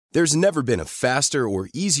There's never been a faster or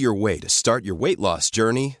easier way to start your weight loss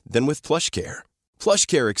journey than with PlushCare.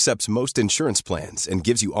 PlushCare accepts most insurance plans and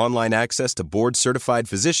gives you online access to board-certified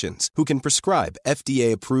physicians who can prescribe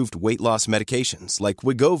FDA-approved weight loss medications like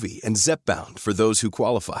Wegovy and Zepbound for those who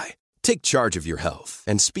qualify. Take charge of your health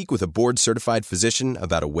and speak with a board-certified physician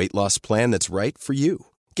about a weight loss plan that's right for you.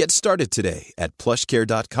 Get started today at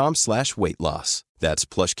plushcare.com/weight-loss. That's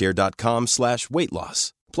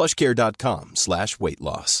plushcare.com/weight-loss.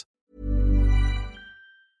 plushcare.com/weight-loss.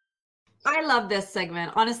 I love this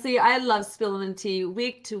segment. Honestly, I love spilling the tea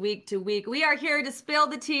week to week to week. We are here to spill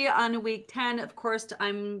the tea on week 10. Of course,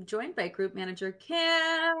 I'm joined by Group Manager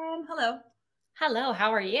Kim. Hello. Hello,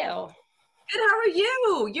 how are you? Good, how are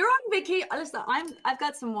you? You're on vacation. Listen, I've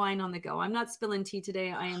got some wine on the go. I'm not spilling tea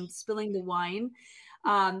today. I am spilling the wine.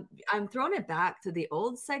 I'm throwing it back to the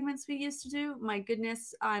old segments we used to do. My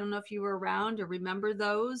goodness, I don't know if you were around or remember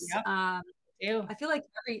those. Yep, I do. I feel like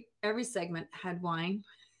every segment had wine.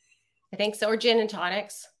 I think so, or gin and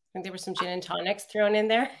tonics. I think there were some gin and tonics thrown in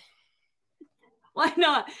there. Why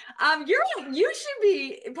not? You should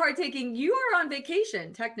be partaking. You are on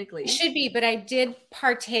vacation, technically. You should be, but I did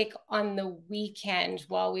partake on the weekend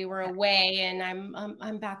while we were away, and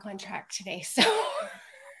I'm back on track today. So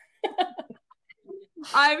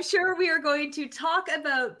I'm sure we are going to talk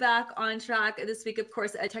about back on track this week. Of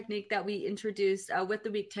course, a technique that we introduced with the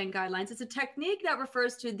week 10 guidelines. It's a technique that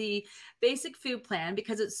refers to the basic food plan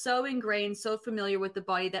because it's so ingrained, so familiar with the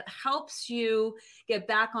body that helps you get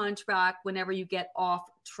back on track whenever you get off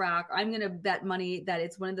track. I'm going to bet money that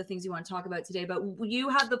it's one of the things you want to talk about today, but you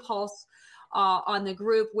have the pulse on the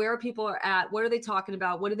group, where people are at, what are they talking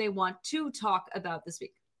about? What do they want to talk about this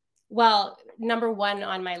week? Well, number one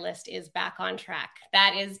on my list is back on track.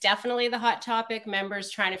 That is definitely the hot topic. Members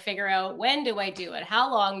trying to figure out, when do I do it? How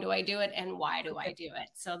long do I do it? And why do I do it?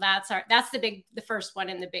 So that's the first one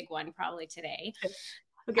and the big one probably today.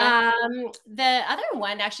 Okay. The other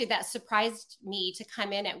one actually that surprised me to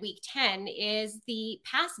come in at week 10 is the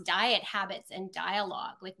past diet habits and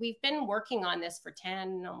dialogue. Like, we've been working on this for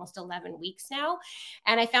 10, almost 11 weeks now.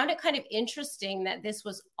 And I found it kind of interesting that this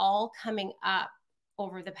was all coming up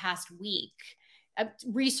over the past week,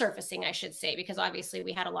 resurfacing, I should say, because obviously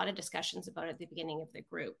we had a lot of discussions about it at the beginning of the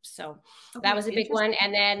group. So that was a big one.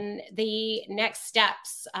 And then the next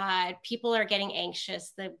steps, people are getting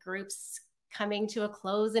anxious. The group's coming to a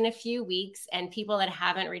close in a few weeks, and people that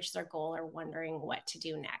haven't reached their goal are wondering what to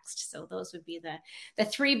do next. So those would be the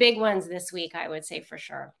three big ones this week, I would say, for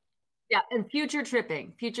sure. Yeah, and future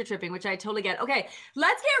tripping, which I totally get. Okay,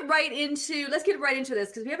 let's get right into this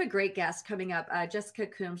because we have a great guest coming up, Jessica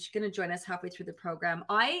Coombs. She's going to join us halfway through the program.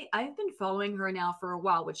 I've been following her now for a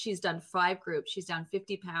while, which she's done 5 groups. She's down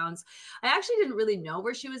 50 pounds. I actually didn't really know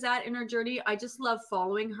where she was at in her journey. I just love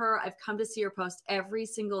following her. I've come to see her post every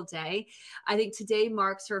single day. I think today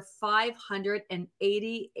marks her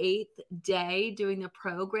 588th day doing the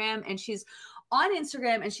program, and she's on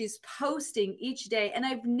Instagram and she's posting each day. And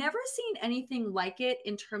I've never seen anything like it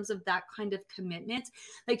in terms of that kind of commitment.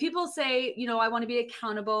 Like, people say, I want to be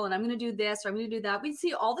accountable and I'm going to do this or I'm going to do that. We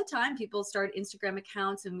see all the time people start Instagram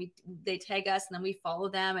accounts and they tag us and then we follow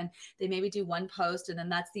them and they maybe do one post and then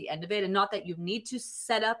that's the end of it. And not that you need to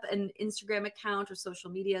set up an Instagram account or social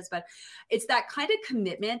medias, but it's that kind of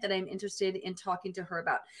commitment that I'm interested in talking to her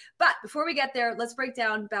about. But before we get there, let's break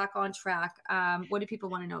down back on track. What do people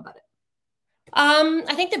want to know about it?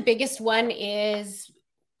 I think the biggest one is,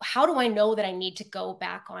 how do I know that I need to go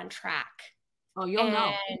back on track? Oh, you'll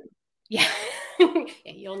know. Yeah. Yeah,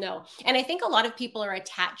 you'll know. And I think a lot of people are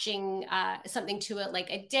attaching something to it, like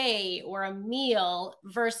a day or a meal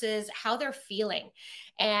versus how they're feeling.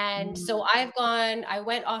 And so I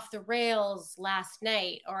went off the rails last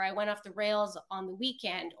night, or I went off the rails on the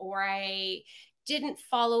weekend, or I didn't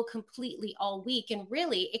follow completely all week. And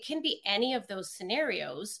really, it can be any of those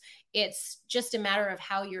scenarios. It's just a matter of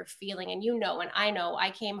how you're feeling. And and I know, I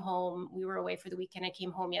came home, we were away for the weekend. I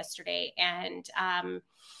came home yesterday and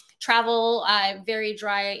travel, very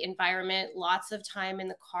dry environment, lots of time in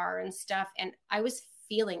the car and stuff. And I was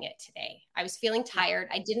feeling it today. I was feeling tired.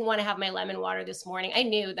 I didn't want to have my lemon water this morning. I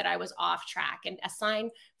knew that I was off track. And a sign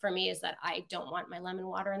for me is that I don't want my lemon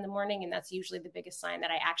water in the morning. And that's usually the biggest sign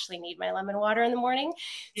that I actually need my lemon water in the morning.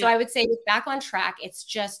 Yeah. So I would say with back on track, it's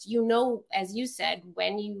just, as you said,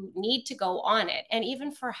 when you need to go on it, and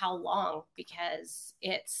even for how long, because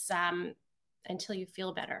it's until you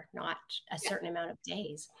feel better, not a certain amount of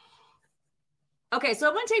days. Okay, so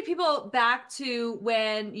I want to take people back to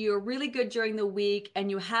when you're really good during the week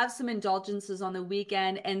and you have some indulgences on the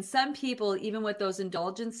weekend. And some people, even with those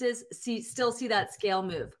indulgences, still see that scale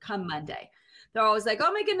move come Monday. They're always like,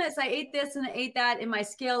 oh my goodness, I ate this and I ate that and my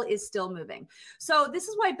scale is still moving. So this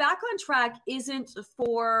is why Back on Track isn't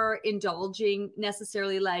for indulging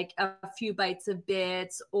necessarily like a few bites of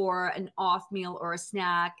bits or an off meal or a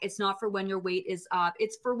snack. It's not for when your weight is up.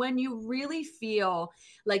 It's for when you really feel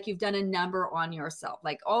like you've done a number on yourself.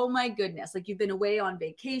 Like, oh my goodness, like you've been away on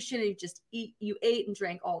vacation and you ate and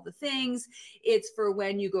drank all the things. It's for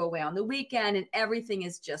when you go away on the weekend and everything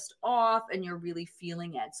is just off and you're really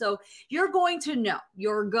feeling it. So you're going to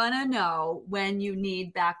know when you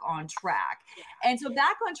need Back on Track. And so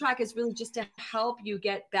Back on Track is really just to help you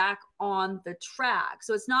get back on the track.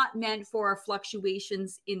 So it's not meant for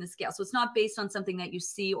fluctuations in the scale. So it's not based on something that you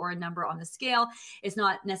see or a number on the scale. It's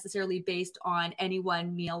not necessarily based on any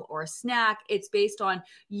one meal or snack. It's based on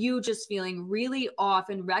you just feeling really off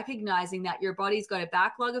and recognizing that your body's got a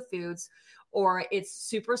backlog of foods, or it's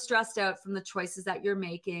super stressed out from the choices that you're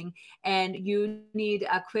making. And you need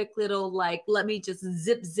a quick little, like, let me just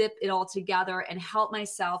zip it all together and help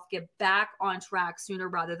myself get back on track sooner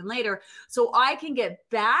rather than later, so I can get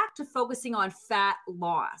back to focusing on fat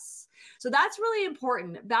loss. So that's really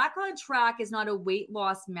important. Back on Track is not a weight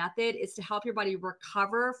loss method. It's to help your body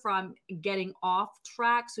recover from getting off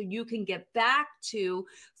track so you can get back to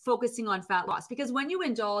focusing on fat loss. Because when you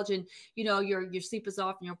indulge and, you know, your sleep is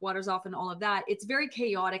off and your water's off and all of that, it's very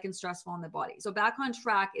chaotic and stressful on the body. So Back on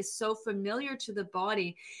Track is so familiar to the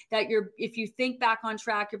body that if you think back on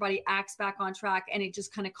track, your body acts back on track, and it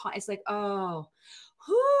just kind of, it's like, oh,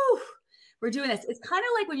 whew, we're doing this. It's kind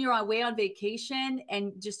of like when you're away on vacation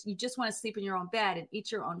and you just want to sleep in your own bed and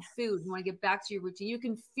eat your own food. You want to get back to your routine. You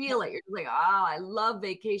can feel it. You're like, oh, I love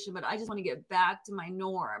vacation, but I just want to get back to my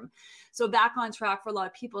norm. So Back on Track for a lot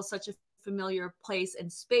of people is such a familiar place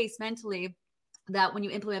and space mentally that when you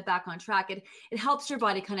implement Back on Track, it helps your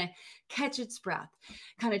body kind of catch its breath,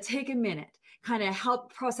 kind of take a minute, kind of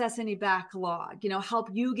help process any backlog, help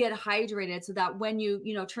you get hydrated so that when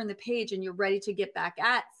you turn the page and you're ready to get back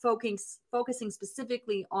at focusing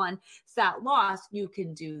specifically on fat loss, you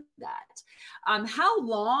can do that. How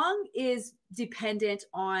long is dependent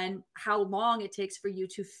on how long it takes for you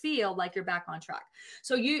to feel like you're back on track.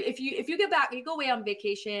 So if you get back, you go away on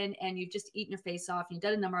vacation and you've just eaten your face off and you've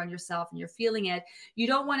done a number on yourself and you're feeling it, you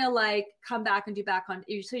don't want to like come back and do back on,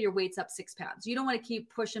 so your weight's up 6 pounds. You don't want to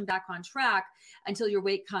keep pushing back on track until your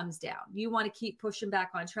weight comes down. You want to keep pushing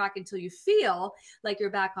back on track until you feel like you're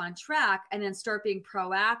back on track, and then start being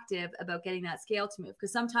proactive about getting that scale to move.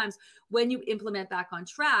 Because sometimes when you implement Back on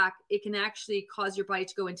Track, it can actually cause your body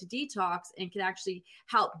to go into detox and can actually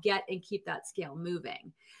help get and keep that scale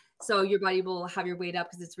moving. So your body will have your weight up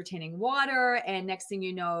because it's retaining water. And next thing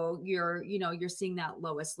you know, you're seeing that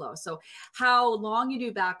lowest low. So how long you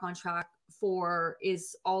do Back on Track for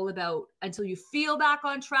is all about until you feel back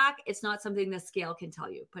on track. It's not something the scale can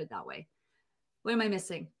tell you, put it that way. What am I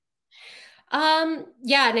missing?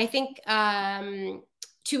 Yeah. And I think,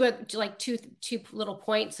 two little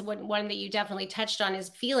points. One that you definitely touched on is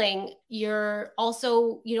feeling. You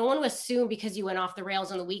don't want to assume because you went off the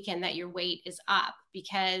rails on the weekend that your weight is up,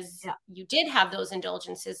 because you did have those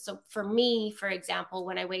indulgences. So for me, for example,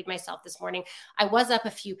 when I weighed myself this morning, I was up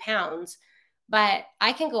a few pounds, but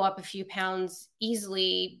I can go up a few pounds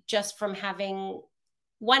easily just from having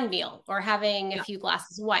one meal or having a few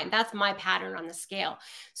glasses of wine. That's my pattern on the scale.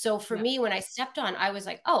 So for me, when I stepped on, I was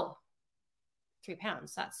like, oh, 3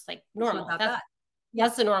 pounds. That's like normal.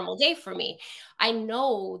 That's a normal day for me. I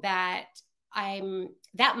know that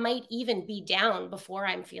that might even be down before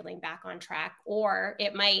I'm feeling back on track, or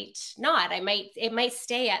it might not. It might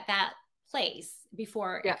stay at that place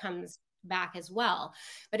before it comes back as well.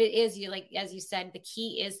 But it is, as you said, the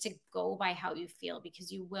key is to go by how you feel,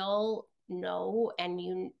 because you will know,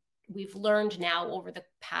 and we've learned now over the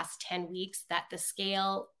past 10 weeks that the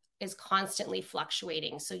scale is constantly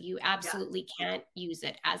fluctuating. So you absolutely can't use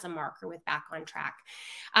it as a marker with Back on Track.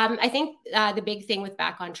 I think the big thing with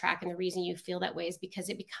Back on Track, and the reason you feel that way, is because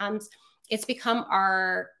it's become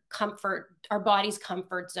our body's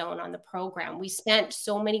comfort zone on the program. We spent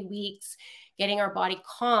so many weeks getting our body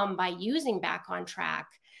calm by using Back on Track,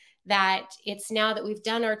 that it's now that we've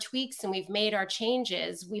done our tweaks and we've made our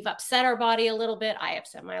changes, we've upset our body a little bit. I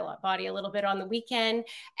upset my body a little bit on the weekend,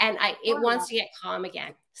 and it wants to get calm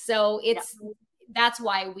again. So that's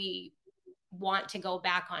why we want to go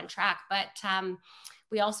back on track. But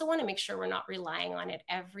we also want to make sure we're not relying on it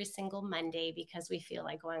every single Monday, because we feel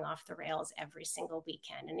like going off the rails every single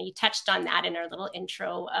weekend. And you touched on that in our little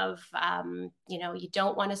intro of, you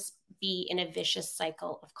don't want to be in a vicious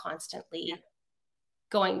cycle of constantly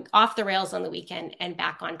going off the rails on the weekend and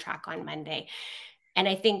back on track on Monday. And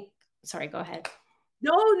I think, sorry, go ahead.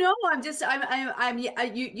 No,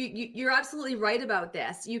 you're absolutely right about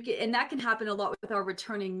this. You can, and that can happen a lot with our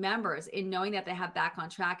returning members in knowing that they have back on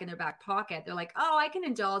track in their back pocket. They're like, oh, I can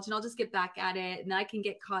indulge and I'll just get back at it and I can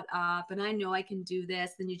get caught up and I know I can do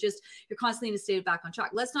this. Then you're constantly in a state of back on track.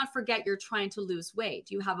 Let's not forget you're trying to lose weight.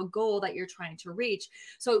 You have a goal that you're trying to reach.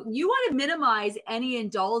 So you want to minimize any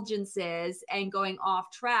indulgences and going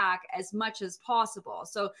off track as much as possible.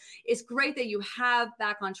 So it's great that you have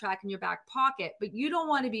back on track in your back pocket, but you don't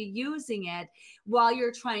want to be using it while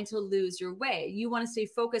you're trying to lose your weight. You want to stay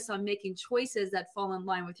focused on making choices that fall in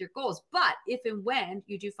line with your goals. But if and when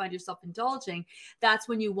you do find yourself indulging, that's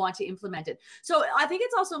when you want to implement it. So I think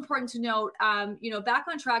it's also important to note, back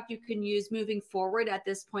on track, you can use moving forward at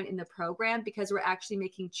this point in the program because we're actually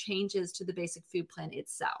making changes to the basic food plan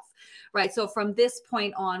itself, right? So from this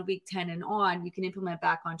point on, week 10 and on, you can implement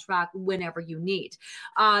back on track whenever you need.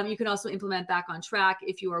 You can also implement back on track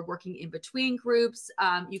if you are working in between groups.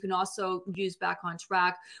 You can also use back on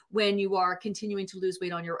track when you are continuing to lose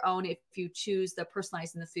weight on your own. If you choose the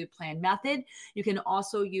personalized in the food plan method, you can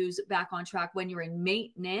also use back on track when you're in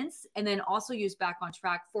maintenance, and then also use back on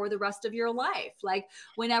track for the rest of your life. Like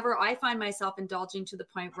whenever I find myself indulging to the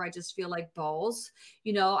point where I just feel like balls,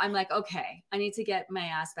 I'm like, okay, I need to get my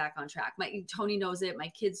ass back on track. Tony knows it. My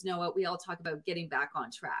kids know it. We all talk about getting back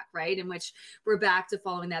on track, right? In which we're back to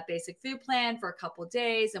following that basic food plan for a couple of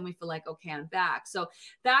days and we feel like, okay, I'm back. So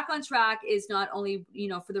back on track is not only,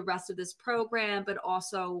 for the rest of this program, but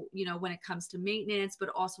also, when it comes to maintenance, but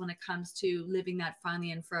also when it comes to living that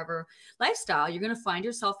finally and forever lifestyle, you're going to find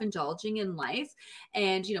yourself indulging in life.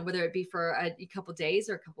 And, whether it be for a couple of days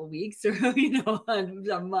or a couple of weeks or,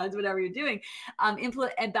 a month, whatever you're doing,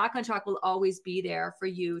 and back on track will always be there for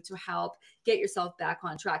you to help get yourself back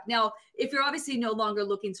on track. Now, if you're obviously no longer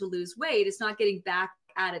looking to lose weight, it's not getting back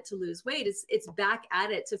at it to lose weight. It's back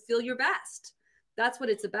at it to feel your best. That's what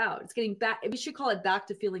it's about. It's getting back. We should call it back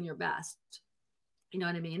to feeling your best. You know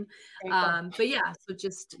what I mean? But yeah, so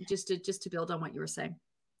just to build on what you were saying.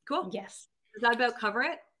 Cool. Yes. Does that about cover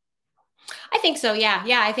it? I think so. Yeah.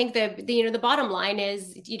 I think the bottom line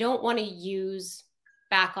is you don't want to use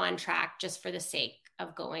back on track just for the sake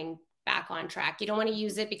of going back on track. You don't want to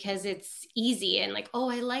use it because it's easy and like, oh,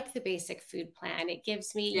 I like the basic food plan. It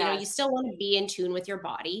gives me, you still want to be in tune with your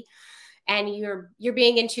body, and you're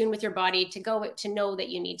being in tune with your body to know that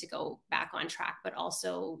you need to go back on track, but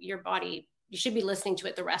also your body, you should be listening to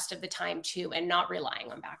it the rest of the time too, and not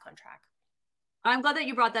relying on back on track. I'm glad that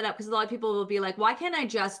you brought that up because a lot of people will be like, why can't I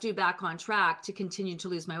just do back on track to continue to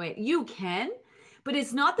lose my weight? You can, but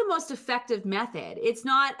it's not the most effective method. It's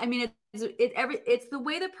not, it's the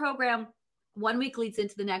way the program 1 week leads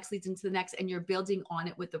into the next, and you're building on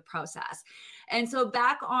it with the process. And so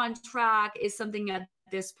back on track is something at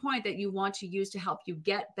this point that you want to use to help you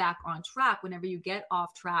get back on track whenever you get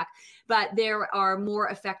off track. But there are more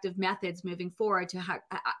effective methods moving forward to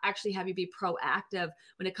actually have you be proactive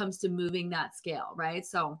when it comes to moving that scale, right?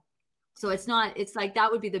 So it's like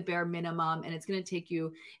that would be the bare minimum, and it's going to take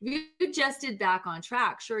you, if you just did back on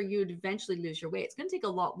track, sure, you'd eventually lose your weight. It's going to take a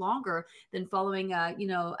lot longer than following a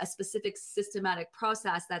specific systematic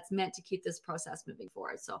process that's meant to keep this process moving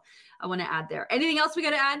forward. So I want to add there. Anything else we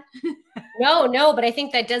got to add? No, but I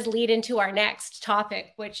think that does lead into our next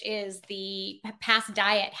topic, which is the past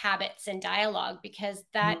diet habits and dialogue, because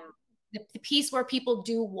that the piece where people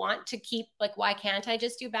do want to keep, like, why can't I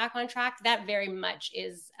just do back on track? That very much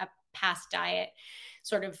is a past diet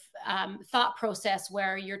sort of thought process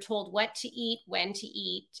where you're told what to eat, when to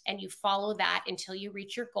eat, and you follow that until you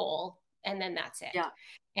reach your goal, and then that's it. Yeah.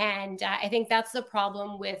 And I think that's the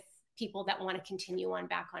problem with people that want to continue on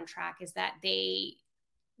back on track, is that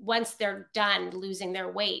once they're done losing their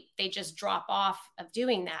weight, they just drop off of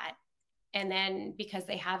doing that. And then because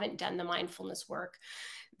they haven't done the mindfulness work,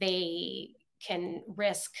 they can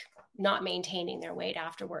risk not maintaining their weight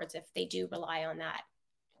afterwards if they do rely on that.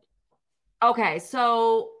 Okay.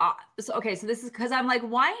 So this is because I'm like,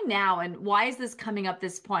 why now? And why is this coming up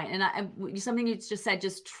this point? And something you just said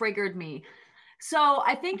just triggered me. So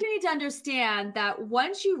I think you need to understand that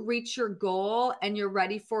once you reach your goal and you're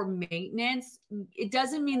ready for maintenance, it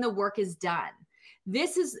doesn't mean the work is done.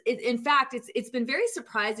 In fact, it's been very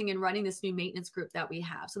surprising in running this new maintenance group that we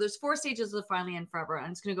have. So there's 4 stages of the Finally and Forever.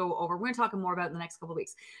 And it's going to go over, we're going to talk more about it in the next couple of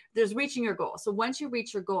weeks. There's reaching your goal. So once you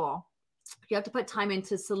reach your goal, you have to put time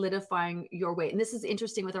into solidifying your weight. And this is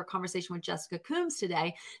interesting with our conversation with Jessica Coombs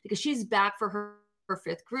today, because she's back for her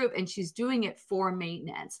fifth group, and she's doing it for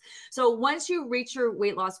maintenance. So once you reach your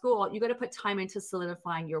weight loss goal, you got to put time into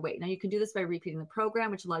solidifying your weight. Now you can do this by repeating the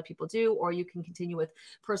program, which a lot of people do, or you can continue with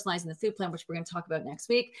personalizing the food plan, which we're going to talk about next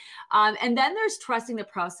week. And then there's trusting the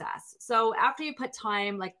process. So after you put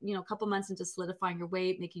time, like, a couple months into solidifying your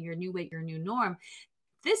weight, making your new weight your new norm,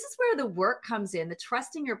 this is where the work comes in, the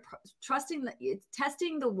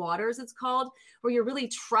testing the waters, it's called, where you're really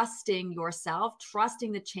trusting yourself,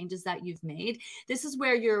 trusting the changes that you've made. This is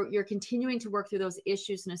where you're continuing to work through those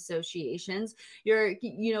issues and associations. You're,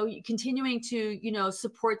 continuing to,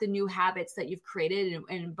 support the new habits that you've created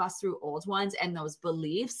and bust through old ones and those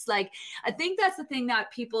beliefs. Like, I think that's the thing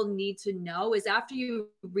that people need to know is after you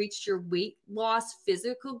reached your weight loss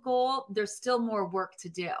physical goal, there's still more work to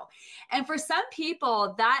do. And for some people,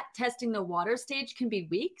 that testing the water stage can be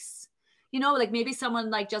weeks. Like maybe someone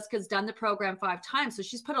like Jessica's done the program 5 times. So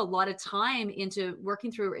she's put a lot of time into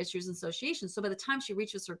working through her issues and associations. So by the time she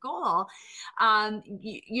reaches her goal,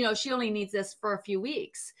 she only needs this for a few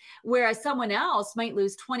weeks. Whereas someone else might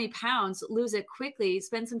lose 20 pounds, lose it quickly,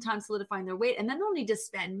 spend some time solidifying their weight, and then they'll need to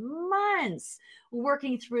spend months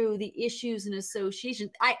working through the issues and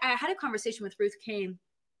associations. I had a conversation with Ruth Kane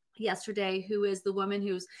yesterday, who is the woman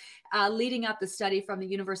who's leading up the study from the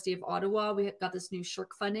University of Ottawa. We got this new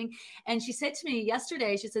SSHRC funding. And she said to me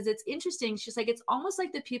yesterday, she says, it's interesting. She's like, it's almost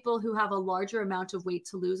like the people who have a larger amount of weight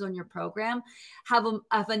to lose on your program have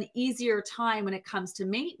an easier time when it comes to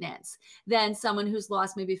maintenance than someone who's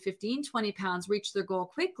lost maybe 15, 20 pounds, reached their goal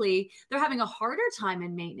quickly. They're having a harder time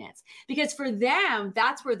in maintenance because for them,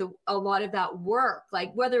 that's where a lot of that work,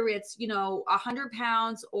 like whether it's, 100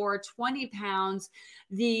 pounds or 20 pounds,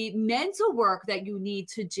 the mental work that you need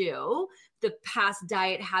to do, the past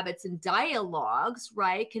diet habits and dialogues,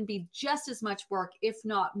 right, can be just as much work, if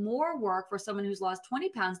not more work for someone who's lost 20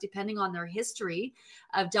 pounds, depending on their history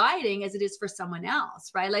of dieting, as it is for someone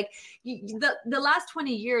else, right? Like the last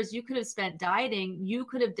 20 years you could have spent dieting, you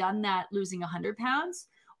could have done that losing 100 pounds,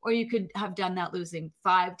 or you could have done that losing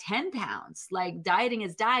 5, 10 pounds. Like dieting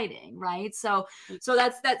is dieting, right? So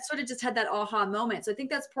that sort of just had that aha moment. So I think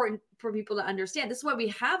that's important for people to understand. This is why we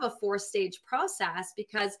have a 4-stage process,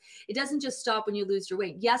 because it doesn't just stop when you lose your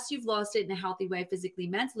weight. Yes, you've lost it in a healthy way, physically,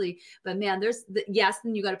 mentally, but man,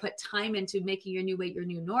 then you got to put time into making your new weight your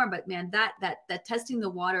new norm. But man, that testing the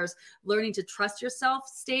waters, learning to trust yourself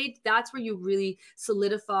stage, that's where you really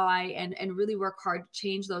solidify and really work hard to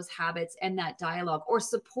change those habits and that dialogue, or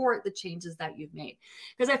support the changes that you've made.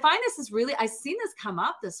 Because I find I've seen this come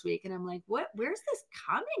up this week, and I'm like, where's this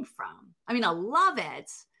coming from? I mean, I love it,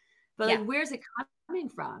 but like, where's it coming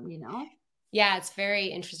from, Yeah, it's very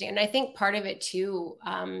interesting. And I think part of it too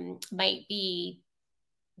might be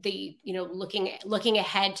the, looking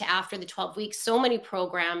ahead to after the 12 weeks. So many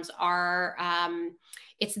programs are,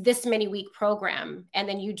 it's this many week program. And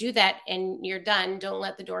then you do that and you're done. Don't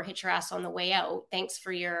let the door hit your ass on the way out. Thanks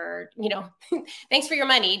for your, thanks for your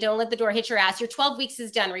money. Don't let the door hit your ass. Your 12 weeks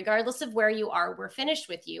is done. Regardless of where you are, we're finished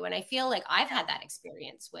with you. And I feel like I've had that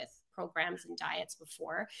experience with programs and diets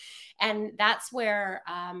before. And that's where,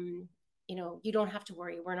 you don't have to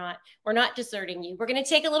worry. We're not deserting you. We're going to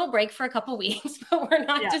take a little break for a couple weeks, but we're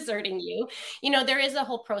not deserting you. There is a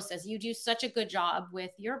whole process. You do such a good job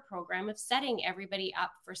with your program of setting everybody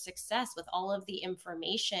up for success with all of the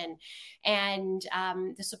information and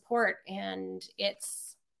the support. And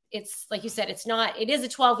it's like you said, it is a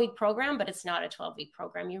 12-week program, but it's not a 12-week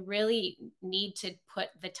program. You really need to put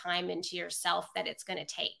the time into yourself that it's going to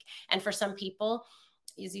take. And for some people,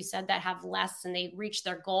 as you said, that have less and they reach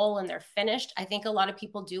their goal and they're finished, I think a lot of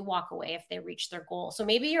people do walk away if they reach their goal. So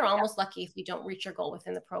maybe you're almost lucky if you don't reach your goal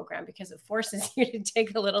within the program, because it forces you to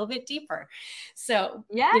dig a little bit deeper. So,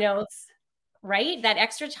 right, that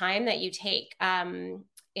extra time that you take,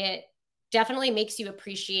 it definitely makes you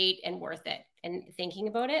appreciate and worth it and thinking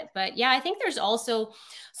about it. But yeah, I think there's also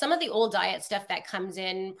some of the old diet stuff that comes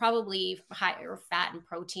in, probably higher fat and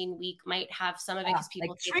protein week might have some of it because people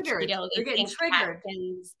like triggered. They're getting triggered.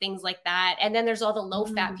 Things like that. And then there's all the low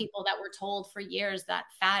fat people that were told for years that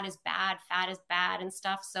fat is bad and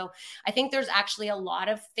stuff. So I think there's actually a lot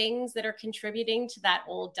of things that are contributing to that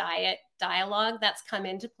old diet dialogue that's come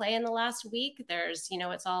into play in the last week. There's,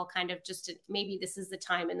 it's all kind of just maybe this is the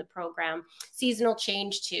time in the program. Seasonal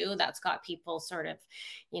change too, that's got people sort of,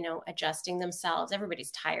 adjusting themselves.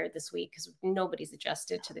 Everybody's tired this week because nobody's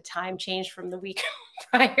adjusted to the time change from the week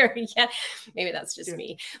prior yet. Maybe that's just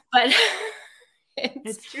me, but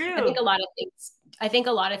it's true. I think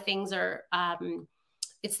a lot of things are,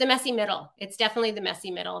 it's the messy middle. It's definitely the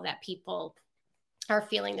messy middle that people are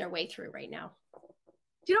feeling their way through right now.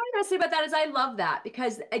 Do you know what I gotta say about that is I love that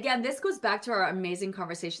because again, this goes back to our amazing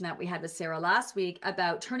conversation that we had with Sarah last week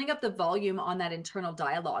about turning up the volume on that internal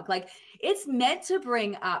dialogue. Like it's meant to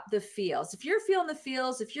bring up the feels. If you're feeling the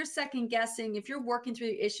feels, if you're second guessing, if you're working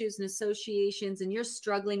through issues and associations and you're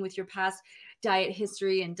struggling with your past diet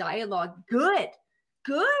history and dialogue, good.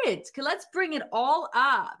 Good. Let's bring it all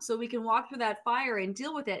up so we can walk through that fire and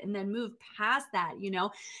deal with it and then move past that,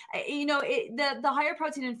 the higher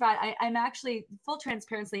protein and fat, I'm actually full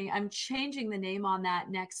transparency. I'm changing the name on that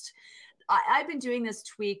next. I've been doing this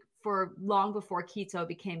tweak for long before keto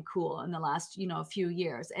became cool in the last, few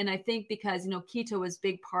years. And I think because, keto was a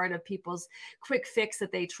big part of people's quick fix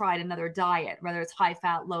that they tried another diet, whether it's high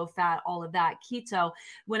fat, low fat, all of that. Keto,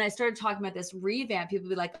 when I started talking about this revamp, people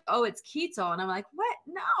would be like, oh, it's keto. And I'm like, what?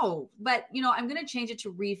 No. But, I'm going to change it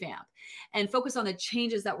to revamp and focus on the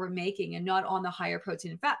changes that we're making and not on the higher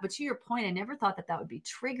protein and fat. But to your point, I never thought that would be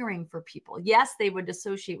triggering for people. Yes, they would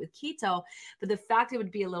associate with keto, but the fact it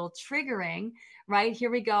would be a little triggering, right?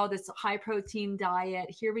 Here we go, this high protein diet.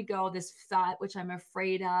 Here we go, this fat, which I'm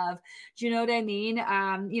afraid of. Do you know what I mean?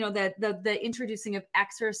 The introducing of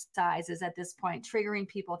exercises at this point, triggering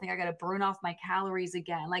people. I think I got to burn off my calories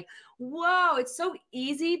again. Like, whoa, it's so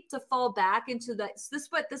easy to fall back into that.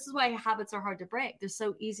 This is why habits are hard to break. They're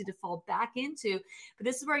so easy to fall back into. But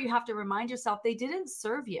this is where you have to remind yourself they didn't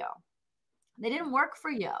serve you. They didn't work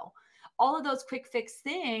for you. All of those quick fix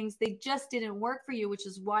things, they just didn't work for you, which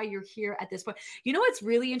is why you're here at this point. You know what's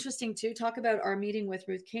really interesting too? Talk about our meeting with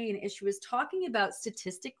Ruth Kane is she was talking about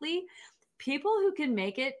statistically, people who can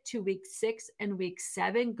make it to week 6 and week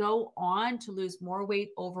 7 go on to lose more weight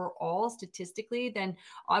overall statistically than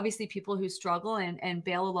obviously people who struggle and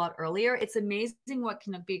bail a lot earlier. It's amazing what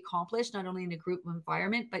can be accomplished, not only in a group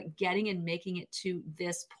environment, but getting and making it to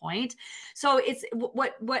this point. So it's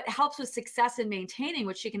what helps with success and maintaining,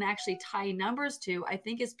 which you can actually tie numbers to, I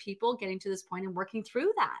think, is people getting to this point and working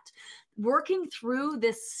through that. Working through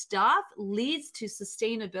this stuff leads to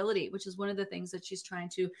sustainability, which is one of the things that she's trying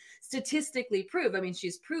to statistically prove. I mean,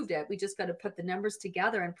 she's proved it. We just got to put the numbers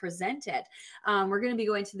together and present it. We're going to be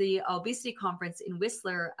going to the obesity conference in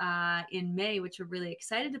Whistler in May, which we're really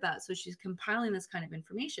excited about. So she's compiling this kind of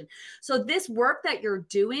information. So this work that you're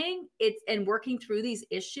doing, and working through these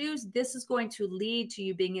issues, this is going to lead to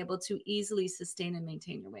you being able to easily sustain and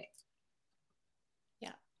maintain your weight.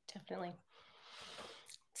 Yeah, definitely.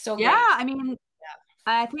 So yeah, great. I mean,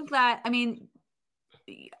 I think that,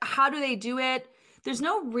 how do they do it? There's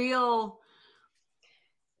no real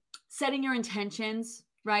setting your intentions,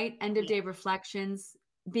 right? End of day reflections,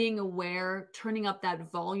 being aware, turning up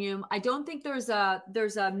that volume. I don't think there's a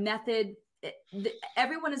method.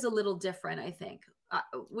 Everyone is a little different, I think.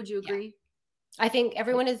 Would you agree? Yeah. I think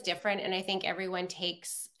everyone is different, and I think everyone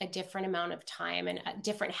takes a different amount of time, and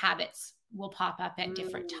different habits will pop up at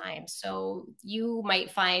different times. So you might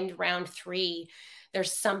find round 3,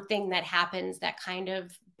 there's something that happens that kind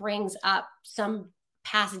of brings up some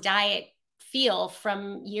past diet feel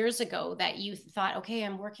from years ago that you thought, okay,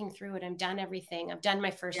 I'm working through it. I'm done everything. I've done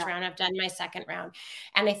my first round. I've done my second round.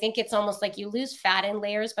 And I think it's almost like you lose fat in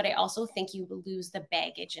layers, but I also think you lose the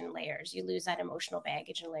baggage in layers. You lose that emotional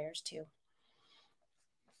baggage in layers too.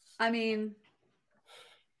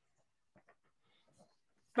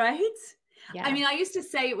 Right? Yeah. I used to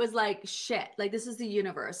say it was like shit, like this is the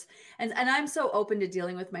universe. And I'm so open to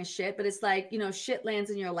dealing with my shit, but it's like, shit lands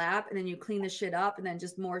in your lap and then you clean the shit up and then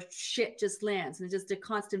just more shit just lands. And it's just a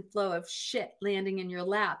constant flow of shit landing in your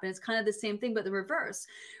lap. And it's kind of the same thing, but the reverse,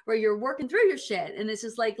 where you're working through your shit and it's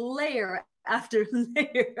just like layer after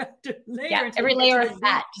layer after layer. Yeah, every layer of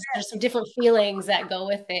that, there's some different feelings that go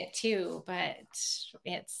with it too, but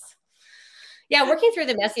it's, working through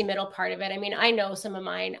the messy middle part of it. I know some of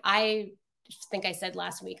mine, I think I said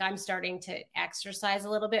last week, I'm starting to exercise a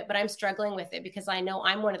little bit, but I'm struggling with it because I know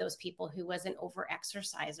I'm one of those people who was an over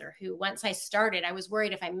exerciser, who once I started, I was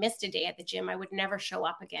worried if I missed a day at the gym, I would never show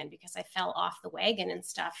up again because I fell off the wagon and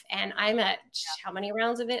stuff. And I'm at how many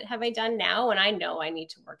rounds of it have I done now? And I know I need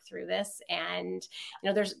to work through this. And,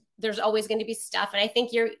 there's always going to be stuff. And I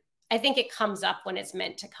think it comes up when it's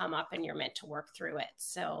meant to come up and you're meant to work through it.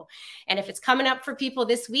 So, and if it's coming up for people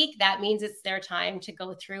this week, that means it's their time to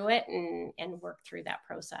go through it and work through that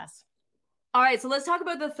process. All right. So let's talk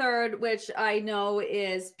about the third, which I know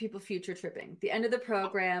is people future tripping, the end of the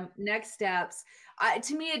program, next steps.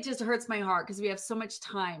 to me, it just hurts my heart because we have so much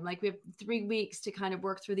time. Like we have 3 weeks to kind of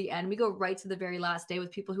work through the end. We go right to the very last day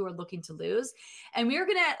with people who are looking to lose. And we're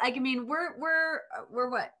going to, like, I mean, we're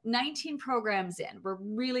what, 19 programs in. We're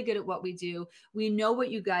really good at what we do. We know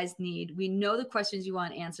what you guys need. We know the questions you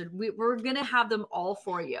want answered. We're going to have them all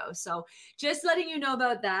for you. So just letting you know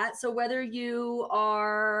about that. So whether you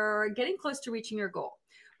are getting close to reaching your goal,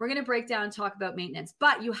 we're going to break down and talk about maintenance,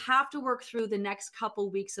 but you have to work through the next couple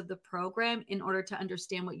weeks of the program in order to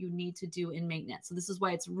understand what you need to do in maintenance. So this is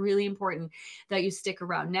why it's really important that you stick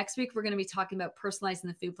around. Next week, we're going to be talking about personalizing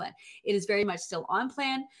the food plan. It is very much still on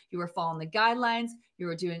plan. You are following the guidelines. You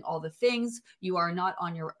are doing all the things. You are not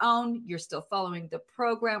on your own. You're still following the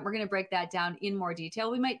program. We're going to break that down in more detail.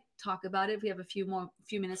 We might talk about it if we have a few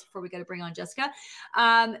minutes before we got to bring on Jessica.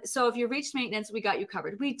 So if you reached maintenance, we got you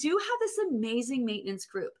covered. We do have this amazing maintenance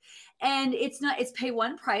group, and it's pay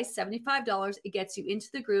one price, $75. It gets you into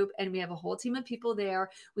the group, and we have a whole team of people there.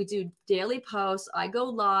 We do daily posts. I go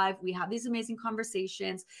live. We have these amazing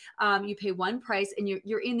conversations. You pay one price, and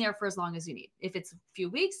you're in there for as long as you need. If it's a few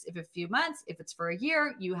weeks, if it's a few months, if it's for a year,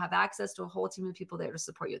 you have access to a whole team of people there to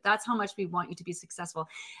support you. That's how much we want you to be successful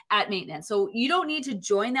at maintenance. So you don't need to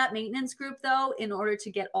join that maintenance group though in order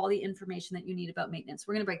to get all the information that you need about maintenance.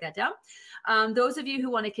 We're going to break that down. Those of you who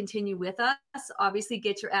want to continue with us, obviously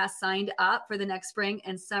get your ass signed up for the next spring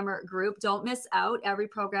and summer group. Don't miss out. Every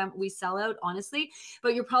program we sell out, honestly,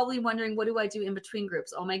 but you're probably wondering, what do I do in between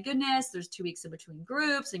groups? Oh my goodness, there's 2 weeks in between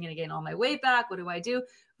groups. I'm going to gain all my weight back. What do I do?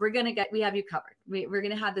 We have you covered. We're going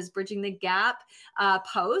to have this Bridging the Gap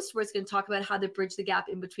post where it's going to talk about how to bridge the gap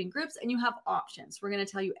in between groups, and you have options. We're going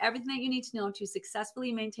to tell you everything that you need to know to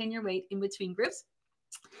successfully maintain your weight in between groups.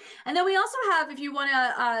 And then we also have, if you want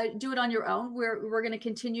to do it on your own, we're going to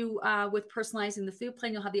continue with personalizing the food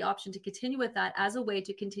plan. You'll have the option to continue with that as a way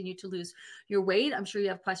to continue to lose your weight. I'm sure you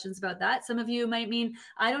have questions about that. Some of you might mean,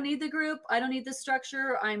 I don't need the group. I don't need the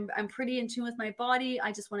structure. I'm pretty in tune with my body.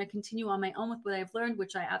 I just want to continue on my own with what I've learned,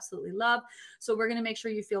 which I absolutely love. So we're going to make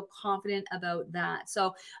sure you feel confident about that.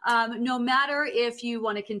 So no matter if you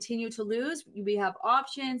want to continue to lose, we have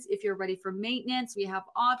options. If you're ready for maintenance, we have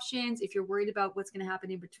options. If you're worried about what's going to happen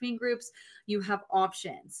in between groups, you have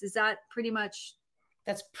options. Is that pretty much?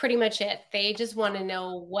 That's pretty much it. They just want to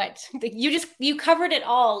know what you covered it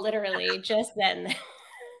all literally just then.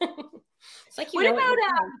 It's like, what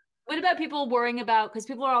about people worrying about, because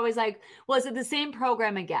people are always like, well, is it the same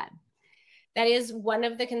program again? That is one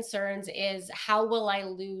of the concerns, is how will I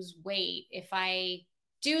lose weight if I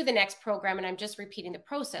do the next program and I'm just repeating the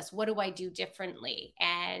process? What do I do differently?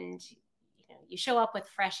 And you show up with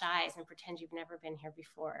fresh eyes and pretend you've never been here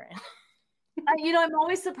before. I'm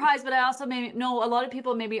always surprised, but I also know a lot of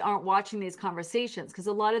people maybe aren't watching these conversations, because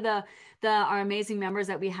a lot of our amazing members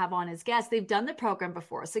that we have on as guests, they've done the program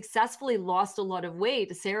before, successfully lost a lot of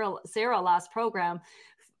weight. Sarah last program,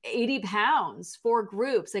 80 pounds, 4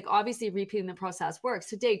 groups. Like, obviously repeating the process works.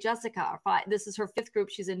 Today, Jessica, this is her 5th group.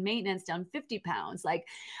 She's in maintenance, down 50 pounds. Like,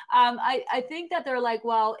 I think that they're like,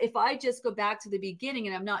 well, if I just go back to the beginning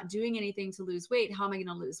and I'm not doing anything to lose weight, how am I going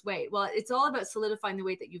to lose weight? Well, it's all about solidifying the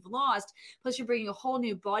weight that you've lost. Plus you're bringing a whole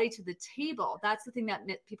new body to the table. That's the thing that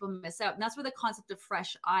people miss out. And that's where the concept of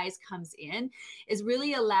fresh eyes comes in, is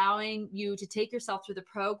really allowing you to take yourself through the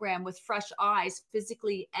program with fresh eyes,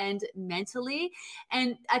 physically and mentally.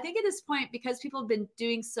 And I think at this point, because people have been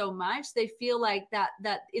doing so much, they feel like that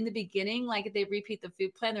in the beginning, like if they repeat the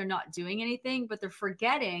food plan, they're not doing anything, but they're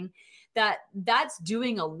forgetting that that's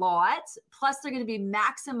doing a lot. Plus they're going to be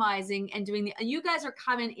maximizing and doing you guys are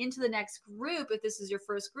coming into the next group, if this is your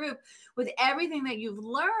first group, with everything that you've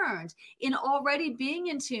learned in already being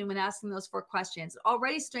in tune when asking those 4 questions,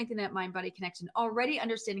 already strengthening that mind-body connection, already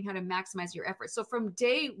understanding how to maximize your efforts. So from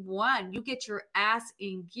day one, you get your ass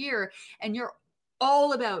in gear and you're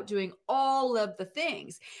all about doing all of the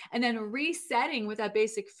things. And then resetting with that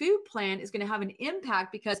basic food plan is going to have an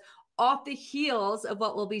impact, because off the heels of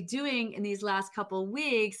what we'll be doing in these last couple of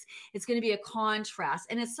weeks, it's going to be a contrast.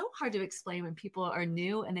 And it's so hard to explain when people are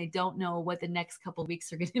new and they don't know what the next couple of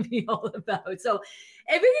weeks are going to be all about. So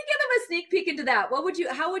if we can give them a sneak peek into that,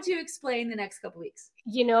 how would you explain the next couple of weeks?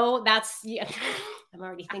 I'm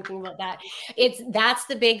already thinking about that. That's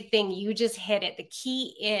the big thing. You just hit it. The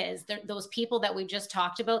key is those people that we just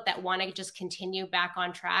talked about that want to just continue back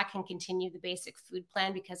on track and continue the basic food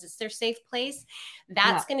plan because it's their safe place.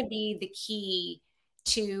 That's going to be the key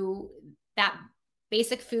to that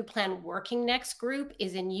basic food plan working next group,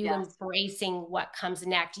 is in you embracing what comes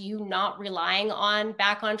next. You not relying on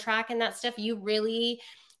back on track and that stuff. You really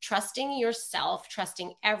trusting yourself,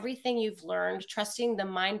 trusting everything you've learned, trusting the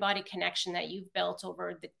mind-body connection that you've built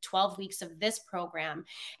over the 12 weeks of this program.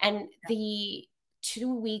 And the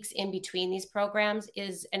 2 weeks in between these programs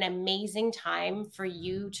is an amazing time for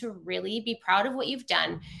you to really be proud of what you've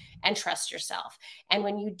done and trust yourself. And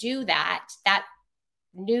when you do that, that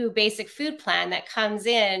new basic food plan that comes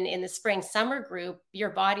in the spring summer group, your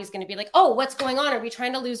body's going to be like, oh, what's going on? Are we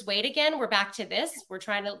trying to lose weight again? We're back to this. We're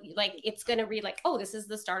trying to it's going to be like, oh, this is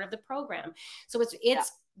the start of the program. So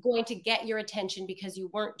it's going to get your attention because you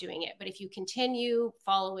weren't doing it. But if you continue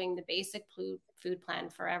following the basic food plan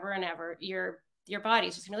forever and ever, your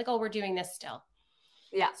body's just gonna be like, oh, we're doing this still.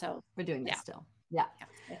 Yeah. So we're doing this still. Yeah.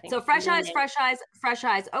 So fresh eyes.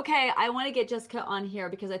 Okay. I want to get Jessica on here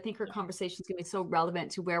because I think her conversation is going to be so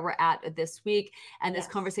relevant to where we're at this week and this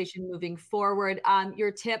conversation moving forward.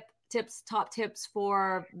 Your top tips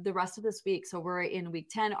for the rest of this week. So we're in week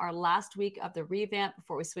 10, our last week of the revamp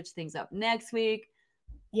before we switch things up next week.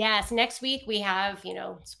 Yes. Next week we have,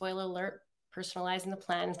 spoiler alert, personalizing the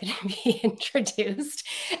plan is going to be introduced.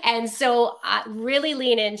 And so really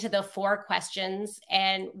lean into the 4 questions.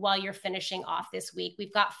 And while you're finishing off this week,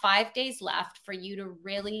 we've got 5 days left for you to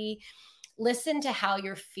really listen to how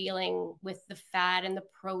you're feeling with the fat and the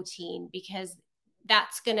protein, because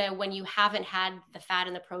that's going to, when you haven't had the fat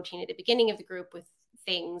and the protein at the beginning of the group with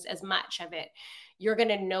things as much of it, you're going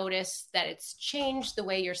to notice that it's changed the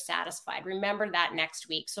way you're satisfied. Remember that next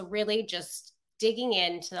week. So really just digging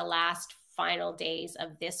into the last final days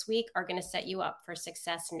of this week are going to set you up for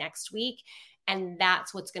success next week. And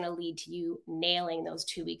that's what's going to lead to you nailing those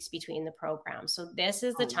 2 weeks between the programs. So this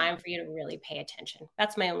is the time for you to really pay attention.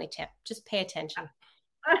 That's my only tip. Just pay attention.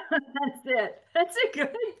 That's it. That's a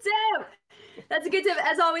good tip. That's a good tip.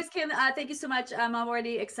 As always, Kim, thank you so much. I'm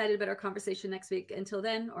already excited about our conversation next week. Until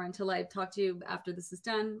then, or until I talk to you after this is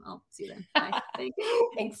done, I'll see you then. Bye. Thank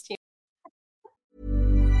you. Thanks, Tim.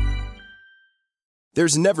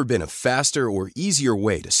 There's never been a faster or easier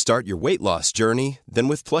way to start your weight loss journey than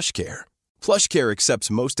with PlushCare. PlushCare accepts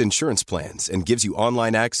most insurance plans and gives you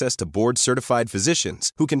online access to board-certified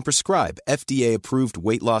physicians who can prescribe FDA-approved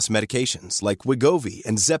weight loss medications like Wegovy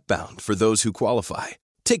and Zepbound for those who qualify.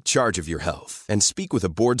 Take charge of your health and speak with a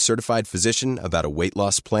board-certified physician about a weight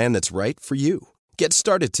loss plan that's right for you. Get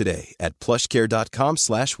started today at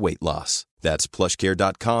plushcare.com/weight-loss. That's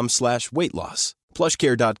plushcare.com/weight-loss.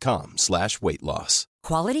 plushcare.com/weight-loss.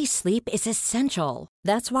 Quality sleep is essential.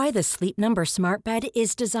 That's why the Sleep Number Smart Bed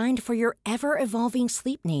is designed for your ever-evolving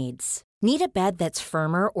sleep needs. Need a bed that's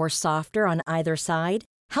firmer or softer on either side?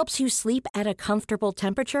 Helps you sleep at a comfortable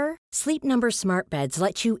temperature? Sleep Number Smart Beds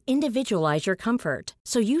let you individualize your comfort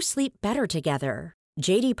so you sleep better together.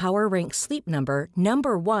 J.D. Power ranks Sleep Number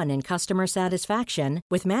number 1 in customer satisfaction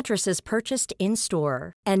with mattresses purchased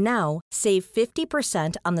in-store. And now, save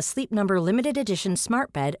 50% on the Sleep Number Limited Edition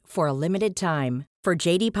Smart Bed for a limited time. For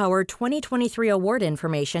J.D. Power 2023 award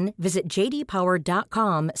information, visit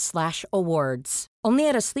jdpower.com/awards. Only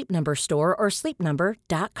at a Sleep Number store or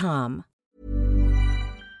sleepnumber.com.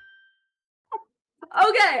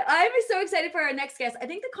 Okay, I'm so excited for our next guest. I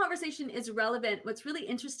think the conversation is relevant. What's really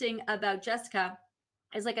interesting about Jessica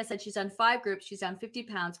is, like I said, she's done 5 groups. She's down 50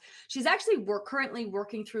 pounds. She's actually currently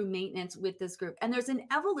working through maintenance with this group. And there's an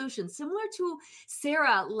evolution similar to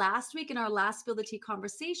Sarah last week in our last Spill the Tea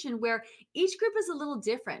conversation, where each group is a little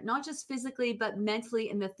different, not just physically, but mentally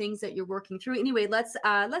in the things that you're working through. Anyway, let's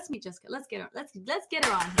meet Jessica. Let's get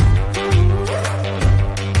her on here.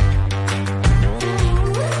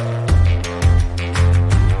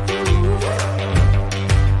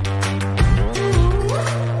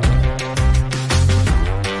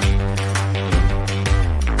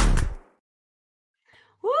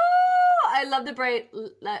 I love the bright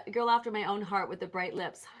girl after my own heart with the bright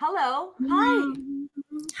lips. Hello. Hi.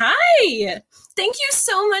 Hi. Thank you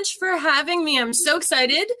so much for having me. I'm so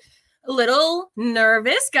excited. A little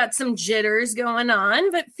nervous, got some jitters going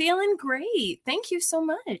on, but feeling great. Thank you so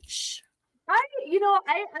much. When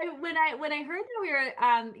I heard that we were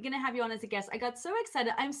going to have you on as a guest, I got so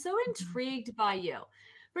excited. I'm so intrigued by you.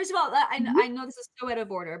 First of all, I know this is so out of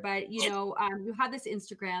order, but you have this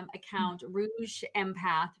Instagram account, Rouge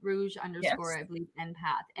Empath, Rouge _, yes. I believe,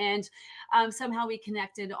 Empath. And somehow we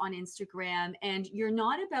connected on Instagram, and you're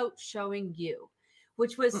not about showing you,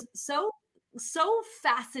 which was so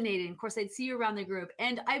fascinating. Of course, I'd see you around the group,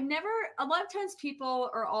 and a lot of times people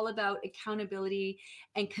are all about accountability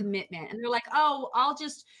and commitment. And they're like, oh, I'll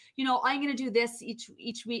just, I'm going to do this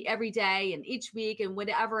each week, every day and each week and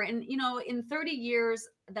whatever. And, in 30 years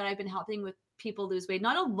that I've been helping with people lose weight,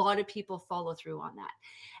 not a lot of people follow through on that.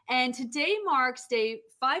 And today marks day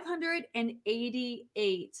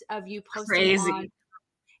 588 of you posting. Crazy. On.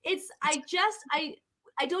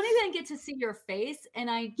 I don't even get to see your face, and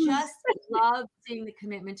I just love seeing the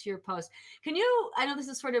commitment to your post. Can you, I know this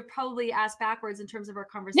is sort of probably asked backwards in terms of our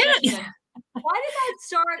conversation, Yeah. but why did that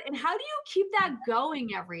start and how do you keep that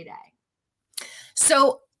going every day?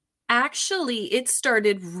 So actually, it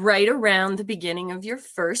started right around the beginning of your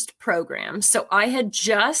first program. So I had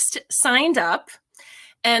just signed up.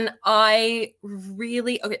 And I'm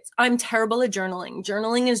terrible at journaling.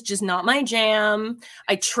 Journaling is just not my jam.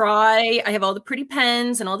 I have all the pretty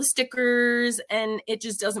pens and all the stickers, and it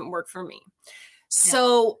just doesn't work for me.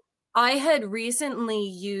 So I had recently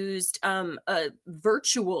used a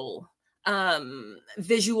virtual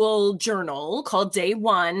visual journal called Day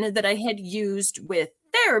One that I had used with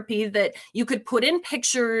therapy, that you could put in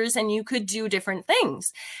pictures and you could do different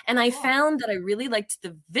things. And I found that I really liked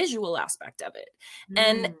the visual aspect of it.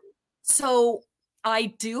 And so I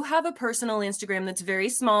do have a personal Instagram that's very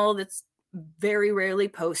small, that's very rarely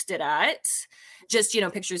posted at, just,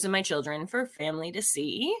 pictures of my children for family to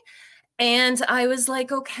see. And I was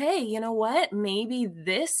like, okay, you know what? Maybe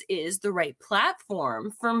this is the right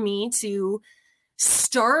platform for me to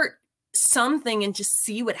start something and just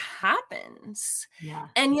see what happens. Yeah.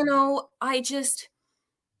 And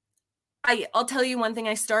I'll tell you one thing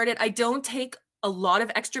I started. I don't take a lot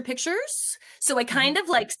of extra pictures. So I kind of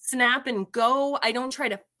like snap and go. I don't try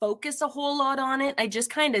to focus a whole lot on it. I just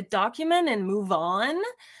kind of document and move on.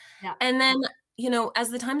 Yeah. And then, as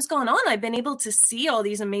the time's gone on, I've been able to see all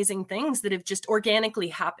these amazing things that have just organically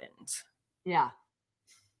happened. Yeah.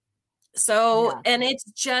 So, and it's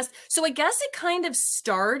just, so I guess it kind of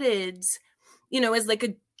started, as like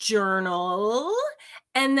a journal,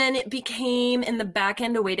 and then it became in the back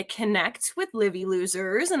end a way to connect with Livy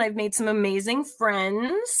Losers. And I've made some amazing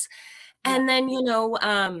friends. And then,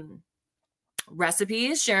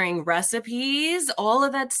 recipes, sharing recipes, all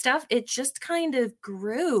of that stuff, it just kind of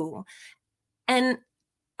grew. And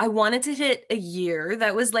I wanted to hit a year.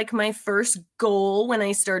 That was like my first goal when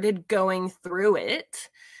I started going through it.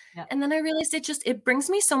 Yeah. And then I realized it brings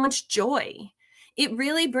me so much joy. It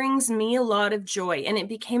really brings me a lot of joy. And it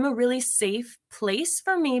became a really safe place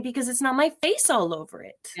for me because it's not my face all over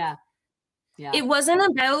it. Yeah. Yeah. It wasn't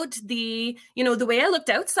about the way I looked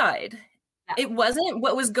outside. Yeah. It wasn't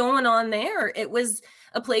what was going on there. It was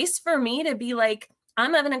a place for me to be like,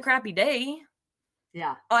 I'm having a crappy day.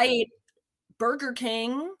 Yeah. I ate Burger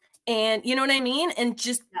King, and you know what I mean? And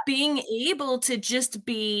just being able to just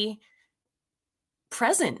be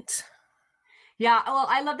present. Yeah. Well,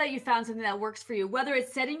 I love that you found something that works for you, whether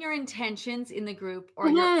it's setting your intentions in the group or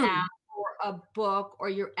your app or a book or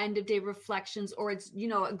your end of day reflections, or it's,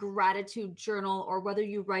 a gratitude journal, or whether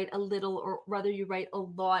you write a little or whether you write a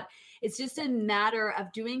lot. It's just a matter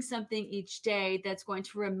of doing something each day that's going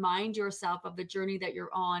to remind yourself of the journey that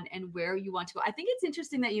you're on and where you want to go. I think it's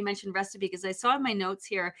interesting that you mentioned recipe, because I saw in my notes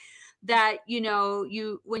here that,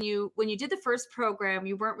 when you did the first program,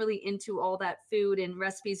 you weren't really into all that food and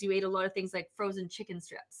recipes. You ate a lot of things like frozen chicken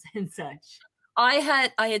strips and such. I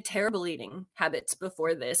had terrible eating habits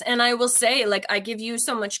before this. And I will say, like, I give you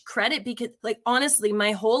so much credit because, like, honestly,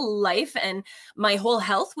 my whole life and my whole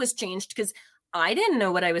health was changed because I didn't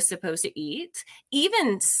know what I was supposed to eat.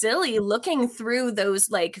 Even silly looking through those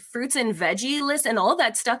like fruits and veggie lists and all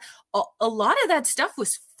that stuff. A lot of that stuff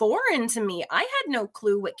was foreign to me. I had no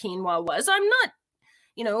clue what quinoa was. I'm not,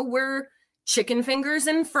 we're chicken fingers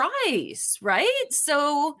and fries, right?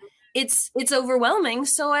 So it's overwhelming.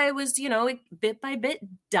 So I was, bit by bit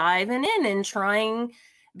diving in and trying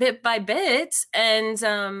bit by bit. And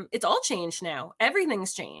it's all changed now.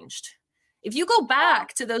 Everything's changed. If you go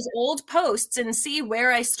back to those old posts and see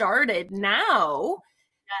where I started now,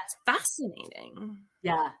 it's fascinating.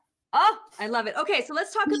 Yeah. Oh, I love it. Okay, so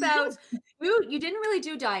let's talk about you didn't really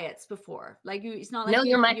do diets before. Like it's not like no,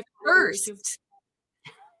 you're my first.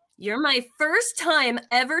 You're my first time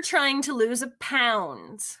ever trying to lose a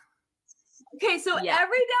pound. Okay, so every now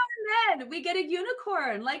and then we get a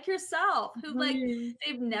unicorn like yourself who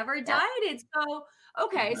they've never dieted. So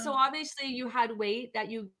okay, so obviously you had weight that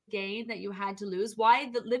you gained that you had to lose. Why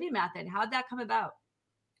the Livy method? How'd that come about?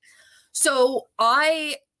 So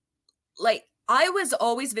I was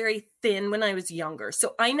always very thin when I was younger.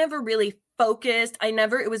 So I never really focused.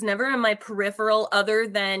 It was never in my peripheral other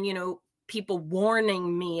than, people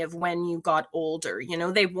warning me of when you got older.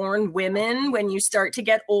 They warn women when you start to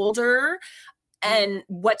get older and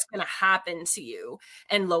what's going to happen to you.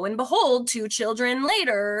 And lo and behold, 2 children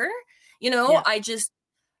later,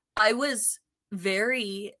 I was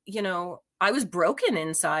very, I was broken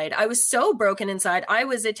inside. I was so broken inside. I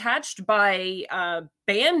was attached by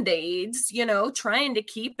Band-Aids, trying to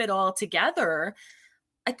keep it all together.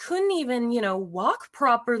 I couldn't even, walk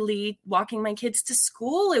properly, walking my kids to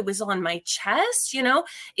school. It was on my chest,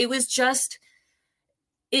 it was just,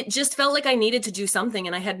 it just felt like I needed to do something,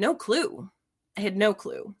 and I had no clue.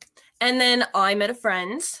 And then I met a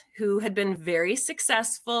friend who had been very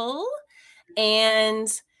successful, and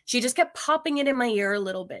she just kept popping it in my ear a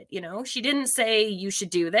little bit. She didn't say you should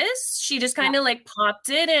do this. She just kind of like popped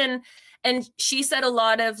it in, and she said a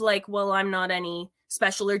lot of like, well, I'm not any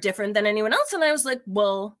special or different than anyone else. And I was like,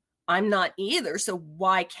 well, I'm not either. So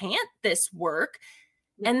why can't this work?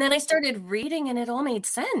 And then I started reading, and it all made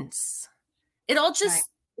sense. It all just,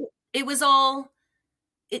 it was all,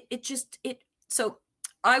 so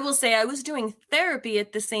I will say I was doing therapy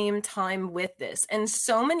at the same time with this, and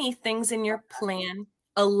so many things in your plan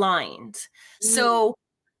aligned. So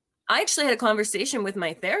I actually had a conversation with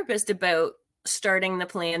my therapist about starting the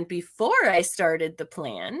plan before I started the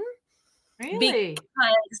plan. Really?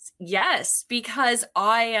 Because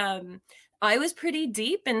I was pretty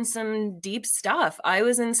deep in some deep stuff. I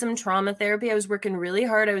was in some trauma therapy. I was working really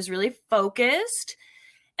hard. I was really focused,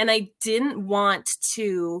 and I didn't want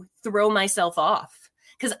to throw myself off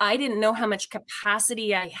because I didn't know how much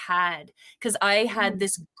capacity I had, because I had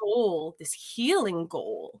this goal, this healing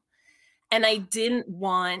goal, and I didn't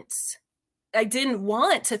want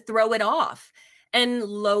to throw it off. And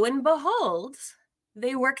lo and behold,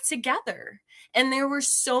 they work together. And there were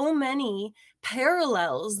so many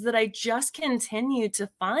parallels that I just continued to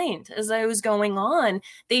find as I was going on.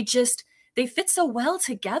 They fit so well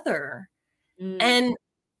together. And,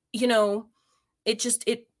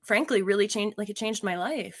 it frankly really changed, like it changed my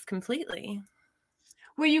life completely.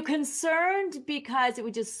 Were you concerned because it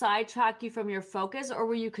would just sidetrack you from your focus, or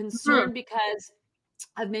were you concerned because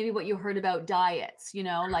of maybe what you heard about diets,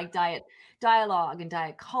 like diet dialogue and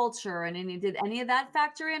diet culture, and did any of that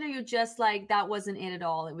factor in, or you just like, that wasn't it at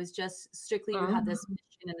all? It was just strictly you had this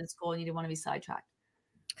mission and this goal and you didn't want to be sidetracked?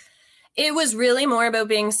 It was really more about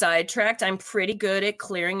being sidetracked. I'm pretty good at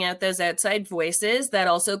clearing out those outside voices. That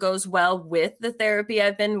also goes well with the therapy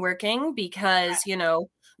I've been working, because,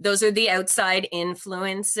 those are the outside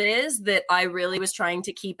influences that I really was trying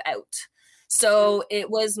to keep out. So it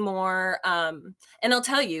was more, and I'll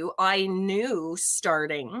tell you, I knew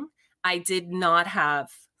starting, I did not have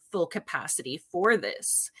full capacity for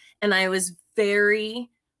this. And I was very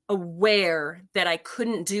aware that I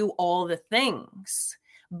couldn't do all the things,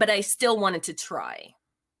 but I still wanted to try.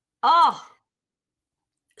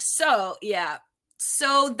 So, yeah.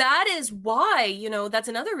 So that is why, that's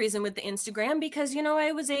another reason with the Instagram, because,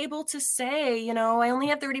 I was able to say, I only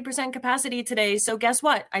have 30% capacity today. So guess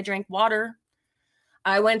what? I drank water.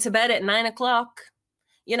 I went to bed at 9 o'clock.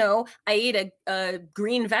 I ate a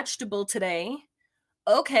green vegetable today.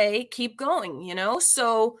 Okay, keep going,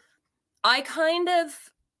 So I kind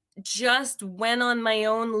of just went on my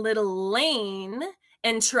own little lane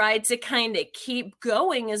and tried to kind of keep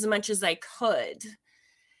going as much as I could.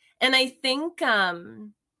 And I think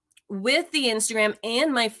with the Instagram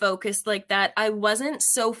and my focus like that, I wasn't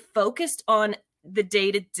so focused on the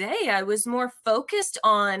day-to-day. I was more focused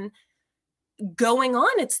on going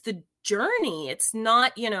on. It's the journey. It's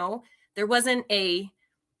not, there wasn't a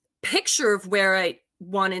picture of where I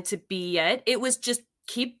wanted to be yet. It was just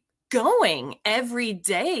keep going every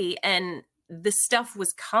day, and the stuff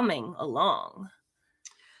was coming along.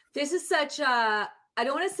 This is such a, I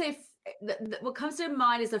don't want to say what comes to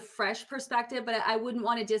mind is a fresh perspective, but I wouldn't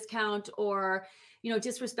want to discount or,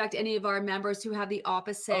 disrespect any of our members who have the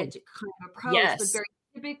opposite kind of approach. Yes. But very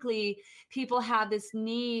typically, people have this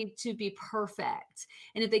need to be perfect.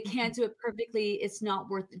 And if they can't do it perfectly, it's not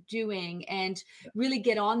worth doing, and really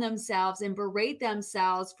get on themselves and berate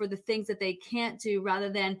themselves for the things that they can't do, rather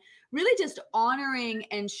than really just honoring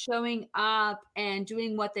and showing up and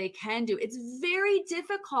doing what they can do. It's very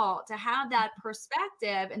difficult to have that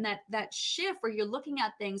perspective and that shift where you're looking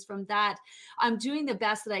at things from that, I'm doing the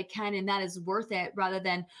best that I can and that is worth it, rather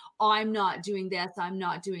than, I'm not doing this, I'm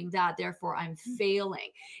not doing that, therefore I'm failing.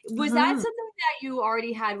 Was that something that you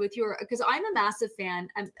already had with your, because I'm a massive fan.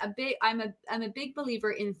 I'm a big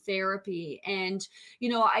believer in therapy. And,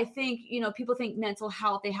 I think, people think mental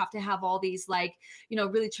health, they have to have all these like,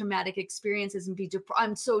 really traumatic experiences and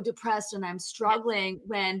I'm so depressed and I'm struggling,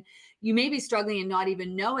 when you may be struggling and not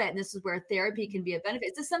even know it. And this is where therapy can be a benefit.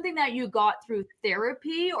 Is this something that you got through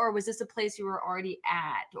therapy, or was this a place you were already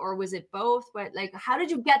at, or was it both? But like, how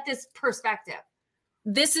did you get this perspective?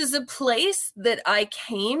 This is a place that I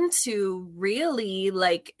came to really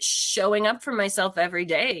like showing up for myself every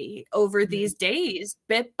day over these days,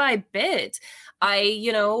 bit by bit. I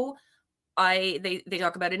they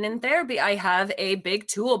talk about it in therapy. I have a big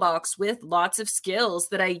toolbox with lots of skills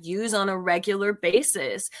that I use on a regular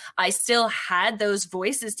basis. I still had those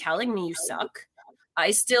voices telling me you suck.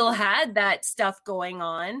 I still had that stuff going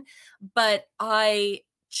on, but I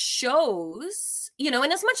chose,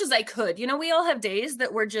 and as much as I could, we all have days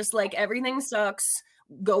that we're just like, everything sucks,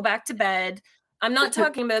 go back to bed. I'm not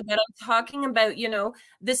talking about that. I'm talking about,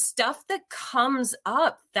 the stuff that comes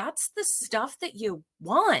up. That's the stuff that you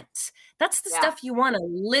want. That's the stuff you want to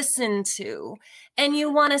listen to. And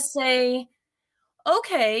you want to say,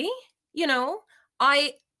 okay,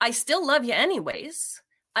 I still love you anyways.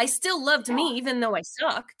 I still loved me, even though I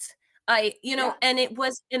sucked. And it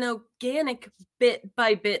was an organic bit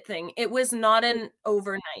by bit thing. It was not an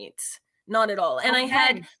overnight, not at all. And I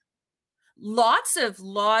had lots of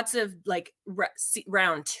like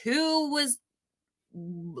round 2 was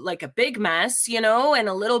like a big mess, and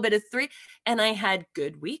a little bit of 3. And I had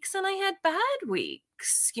good weeks and I had bad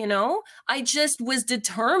weeks, I just was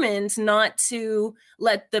determined not to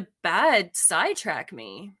let the bad sidetrack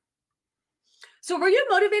me. So were you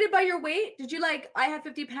motivated by your weight? Did you I have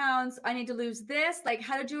 50 pounds, I need to lose this? Like,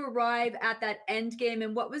 how did you arrive at that end game?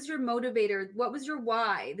 And what was your motivator? What was your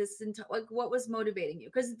why? What was motivating you?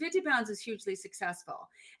 Because 50 pounds is hugely successful.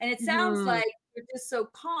 And it sounds like you're just so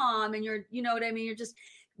calm and you're, you know what I mean? You're just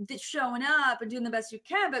showing up and doing the best you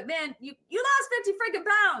can. But man, you lost 50 freaking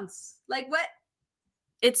pounds. Like what?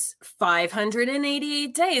 It's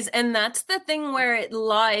 588 days. And that's the thing where it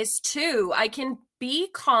lies too. I can be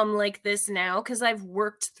calm like this now because I've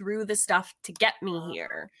worked through the stuff to get me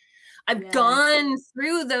here. I've gone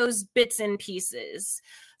through those bits and pieces.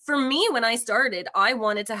 For me, when I started, I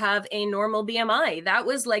wanted to have a normal BMI. That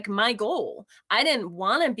was like my goal. I didn't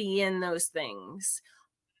want to be in those things.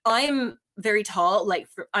 I'm very tall,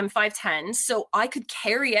 I'm 5'10", so I could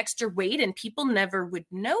carry extra weight and people never would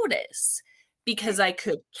notice because I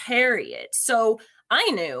could carry it. So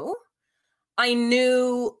I knew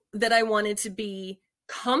that I wanted to be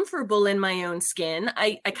comfortable in my own skin.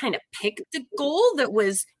 I kind of picked a goal that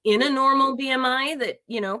was in a normal BMI that,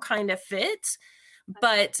 kind of fit.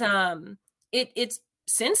 But it's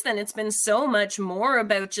since then, it's been so much more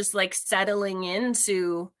about just settling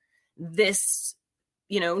into this,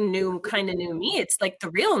 new me. It's like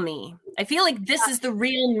the real me. I feel like this is the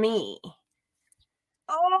real me.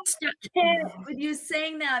 Oh, with you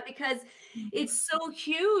saying that, because it's so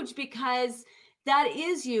huge, because that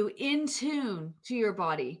is you in tune to your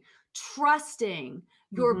body, trusting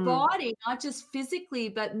your body, not just physically,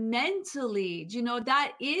 but mentally.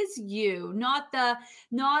 That is you, not the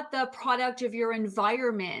product of your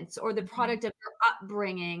environment or the product of your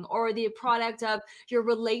upbringing or the product of your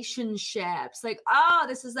relationships.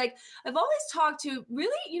 This is I've always talked to really,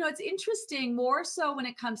 it's interesting more so when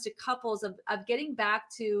it comes to couples of getting back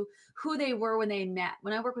to who they were when they met.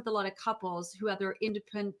 When I work with a lot of couples who have their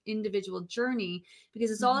individual journey,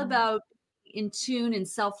 because it's all about in tune and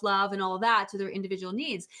self-love and all that to their individual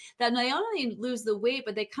needs, that not only lose the weight,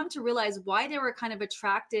 but they come to realize why they were kind of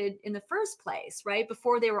attracted in the first place, right?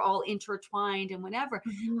 Before they were all intertwined and whatever.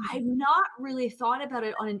 I've not really thought about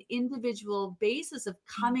it on an individual basis of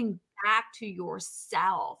coming back to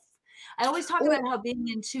yourself. I always talk about how being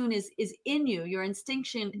in tune is in you. Your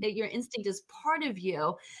instinct is part of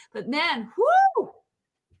you. But man, whoo!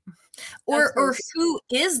 Or who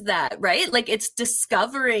is that, right? It's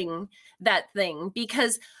discovering that thing,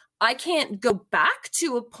 because I can't go back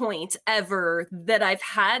to a point ever that I've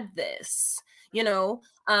had this, I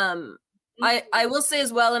will say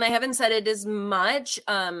as well, and I haven't said it as much,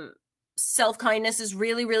 self-kindness is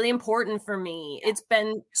really, really important for me. It's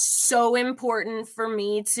been so important for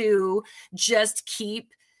me to just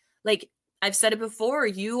keep, I've said it before,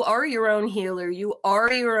 you are your own healer. You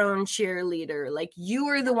are your own cheerleader. You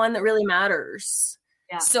are the one that really matters.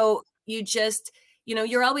 Yeah. So you just,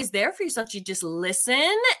 you're always there for yourself. You just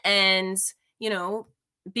listen and,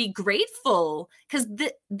 be grateful, because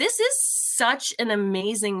this is such an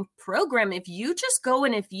amazing program. If you just go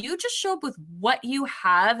and if you just show up with what you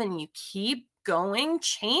have and you keep going,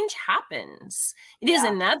 change happens. It is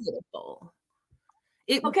inevitable.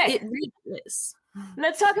 It really is.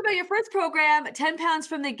 Let's talk about your first program, 10 pounds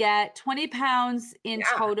from the get, 20 pounds in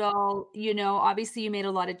total. Obviously you made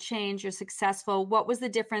a lot of change. You're successful. What was the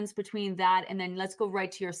difference between that? And then let's go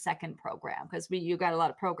right to your second program, because you got a lot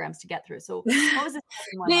of programs to get through. So what was the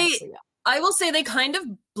second one like for you? I will say they kind of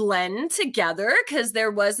blend together, because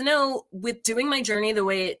there was with doing my journey the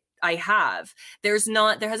way I have, there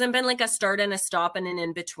hasn't been a start and a stop and an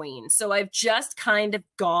in between. So I've just kind of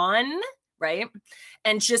gone, right?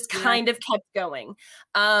 And just kind of kept going.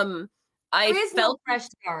 I felt no fresh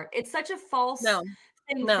start. It's such a false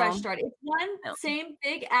Same No. fresh start. It's one No. same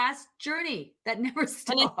big ass journey that never And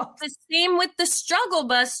stops. it's the same with the struggle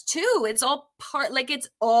bus too. It's all it's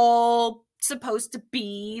all supposed to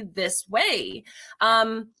be this way.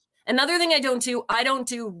 Another thing I don't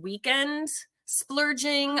do weekend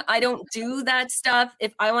splurging. I don't do that stuff.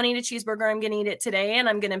 If I want to eat a cheeseburger, I'm going to eat it today, and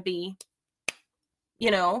I'm going to be,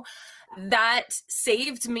 that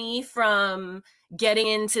saved me from getting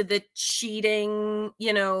into the cheating,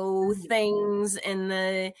 things and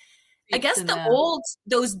I guess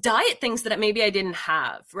those diet things that maybe I didn't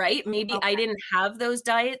have, right? Maybe I didn't have those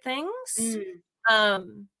diet things.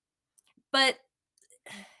 But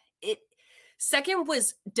second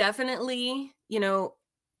was definitely,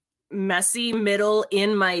 messy middle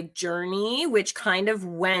in my journey, which kind of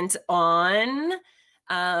went on.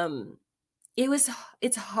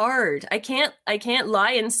 It's hard. I can't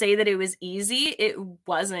lie and say that it was easy. It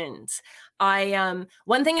wasn't.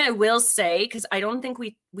 One thing I will say, because I don't think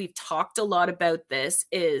we've talked a lot about this,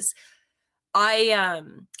 is I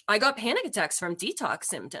got panic attacks from detox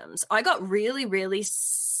symptoms. I got really, really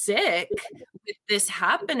sick with this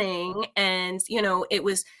happening. And, it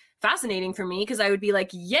was fascinating for me because I would be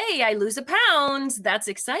like, yay, I lose a pound. That's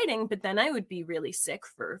exciting. But then I would be really sick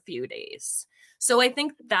for a few days. So I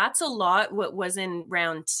think that's a lot what was in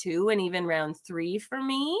round 2 and even round 3 for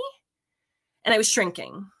me. And I was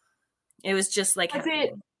shrinking. It was just like,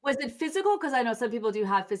 was it physical? Because I know some people do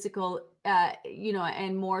have physical,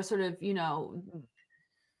 and more sort of,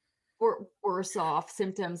 worse off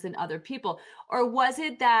symptoms than other people, or was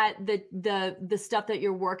it that the stuff that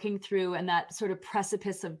you're working through and that sort of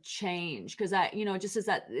precipice of change? Because just as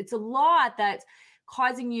that, it's a lot that's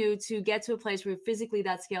causing you to get to a place where physically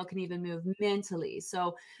that scale can even move mentally.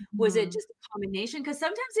 So was it just a combination? Because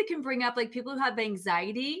sometimes it can bring up like people who have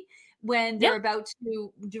anxiety when they're about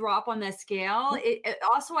to drop on the scale. It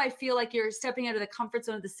also, I feel like you're stepping out of the comfort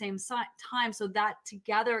zone at the same time. So that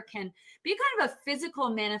together can be kind of a physical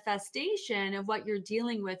manifestation of what you're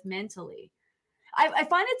dealing with mentally. I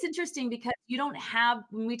find it's interesting because you don't have,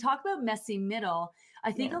 when we talk about messy middle,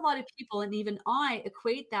 I think a lot of people, and even I,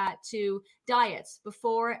 equate that to diets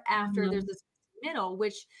before, after. There's this middle,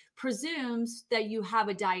 which presumes that you have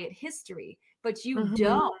a diet history, but you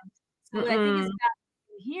don't. So what I think is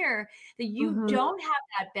here, that you don't have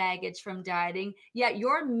that baggage from dieting, yet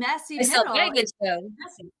your messy middle. Still baggage though.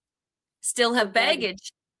 Still have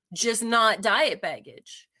baggage, just not diet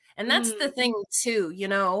baggage. And that's the thing too,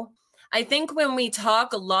 I think when we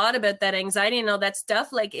talk a lot about that anxiety and all that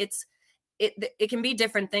stuff, like it can be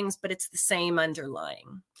different things, but it's the same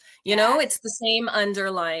underlying, it's the same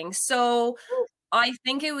underlying. So I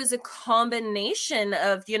think it was a combination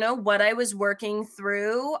of, what I was working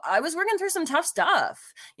through. I was working through some tough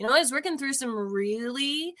stuff. I was working through some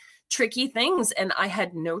really tricky things, and I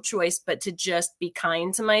had no choice but to just be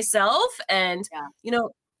kind to myself. And,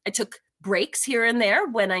 I took breaks here and there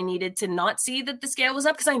when I needed to not see that the scale was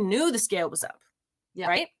up, because I knew the scale was up. Yeah.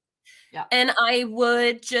 Right. Yeah. And I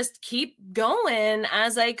would just keep going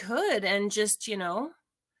as I could and just,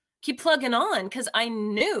 keep plugging on, because I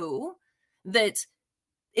knew that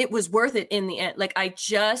it was worth it in the end. Like I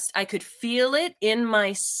could feel it in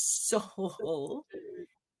my soul.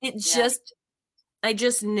 I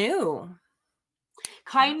just knew.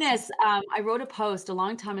 Kindness. I wrote a post a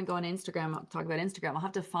long time ago on Instagram. I'll talk about Instagram. I'll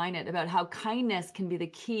have to find it, about how kindness can be the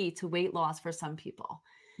key to weight loss for some people.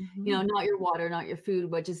 Not your water, not your food,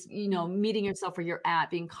 but just, meeting yourself where you're at,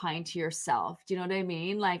 being kind to yourself. Do you know what I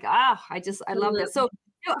mean? Like, I love this. So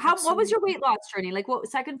what was your weight loss journey? Like, what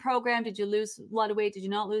second program? Did you lose a lot of weight? Did you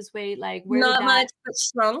not lose weight? Like, where not much, but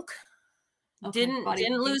shrunk. Okay,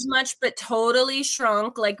 didn't lose much, but totally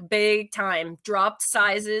shrunk, like big time. Dropped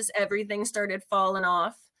sizes, everything started falling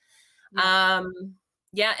off. And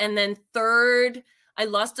then third, I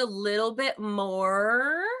lost a little bit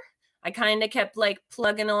more. I kind of kept like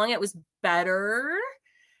plugging along. It was better.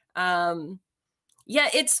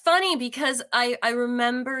 It's funny because I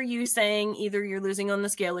remember you saying either you're losing on the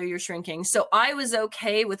scale or you're shrinking. So I was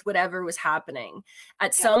okay with whatever was happening.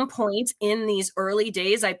 At some point in these early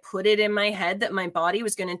days, I put it in my head that my body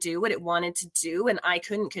was going to do what it wanted to do, and I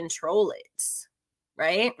couldn't control it.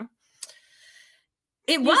 Right?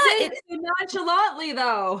 It nonchalantly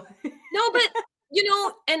though. No, but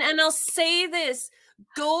and I'll say this.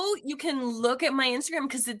 You can look at my Instagram,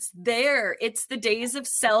 because it's there. It's the days of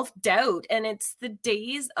self-doubt, and it's the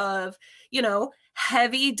days of,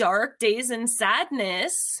 heavy, dark days and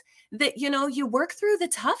sadness that, you work through the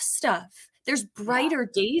tough stuff. There's brighter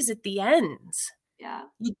days at the end. Yeah.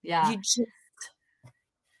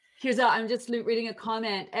 I'm just reading a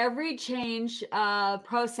comment. Every change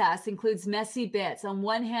process includes messy bits. On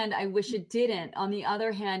one hand, I wish it didn't. On the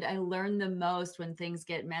other hand, I learn the most when things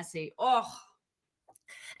get messy. Oh,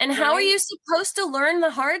 and how are you supposed to learn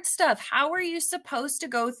the hard stuff? How are you supposed to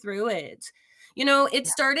go through it? You know, it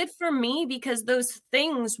started for me because those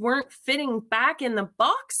things weren't fitting back in the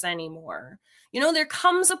box anymore. You know, there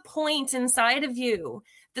comes a point inside of you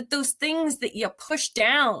that those things that you push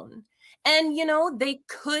down, and, you know, they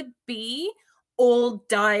could be old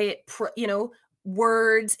diet,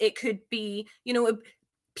 words. It could be, you know,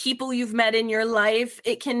 people you've met in your life.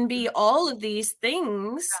 It can be all of these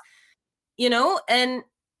things, you know, and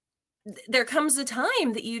there comes a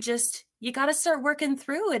time that you got to start working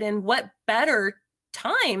through it. And what better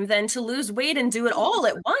time than to lose weight and do it all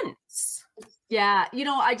at once? Yeah. You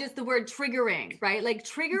know, the word triggering, right? Like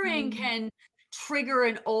triggering can trigger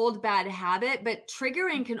an old bad habit, but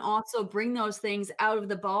triggering can also bring those things out of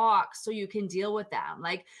the box so you can deal with them.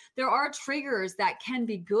 Like there are triggers that can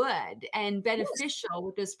be good and beneficial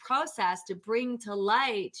with this process to bring to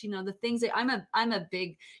light, you know, the things that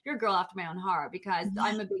you're a girl after my own heart, because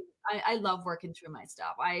I love working through my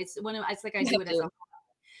stuff. It's like I do it as a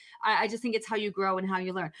I just think it's how you grow and how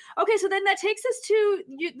you learn. Okay, so then that takes us to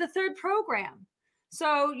the third program.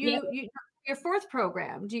 So your fourth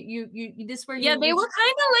program, they were kind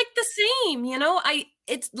of like the same, you know.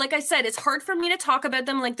 It's like I said, it's hard for me to talk about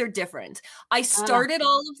them like they're different. I started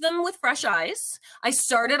all of them with fresh eyes. I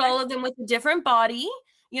started all of them with a different body,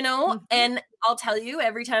 you know, and I'll tell you,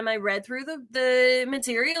 every time I read through the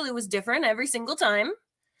material, it was different every single time.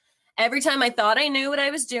 Every time I thought I knew what I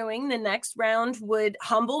was doing, the next round would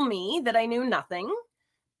humble me that I knew nothing.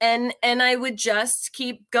 And I would just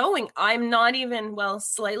keep going. I'm not even,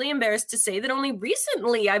 slightly embarrassed to say that only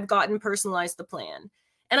recently I've gotten personalized the plan.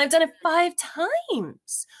 And I've done it 5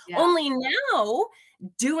 times. Yeah. Only now,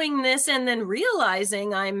 doing this and then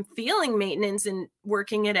realizing I'm feeling maintenance and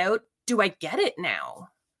working it out, do I get it now?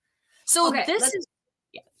 So I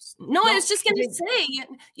was just going to say,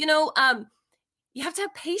 you know, you have to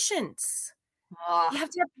have patience. You have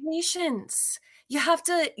to have patience. You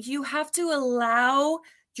have to allow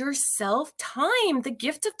yourself time, the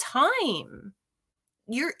gift of time.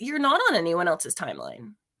 You're not on anyone else's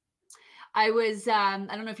timeline. I was, I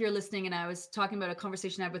don't know if you're listening, and I was talking about a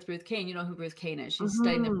conversation I had with Ruth Kane. You know who Ruth Kane is. She's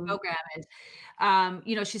studying the program, and,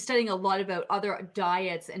 you know, she's studying a lot about other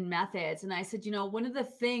diets and methods. And I said, you know, one of the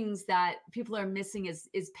things that people are missing is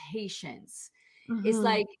patience. It's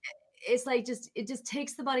like it just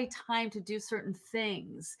takes the body time to do certain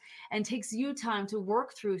things, and takes you time to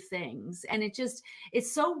work through things. And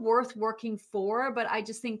it's so worth working for. But I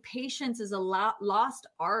just think patience is a lost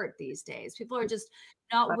art these days. People are just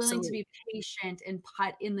not willing to be patient and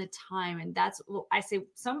put in the time. And that's what I say.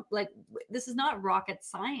 This is not rocket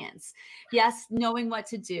science. Yes, knowing what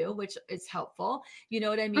to do, which is helpful. You know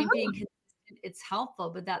what I mean? Being consistent, it's helpful,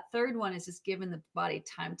 but that third one is just giving the body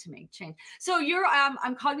time to make change. So you're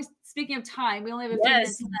speaking of time, we only have a few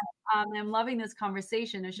minutes left. I'm loving this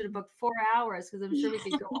conversation. I should have booked 4 hours, because I'm sure we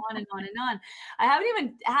could go on and on and on. I haven't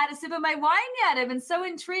even had a sip of my wine yet. I've been so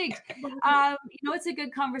intrigued. You know, it's a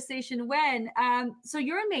good conversation when so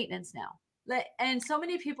you're in maintenance now, and so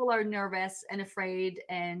many people are nervous and afraid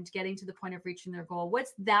and getting to the point of reaching their goal.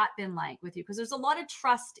 What's that been like with you? Because there's a lot of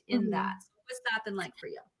trust in that. So what's that been like for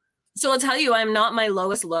you? So I'll tell you, I'm not my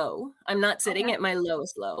lowest low. I'm not sitting at my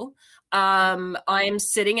lowest low. I'm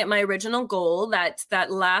sitting at my original goal. That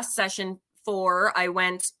last session 4, I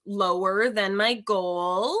went lower than my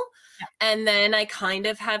goal. Yeah. And then I kind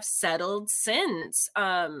of have settled since.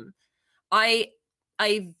 I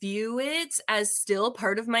view it as still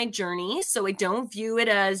part of my journey. So I don't view it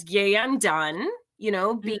as, yay, I'm done, you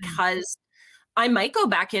know, because I might go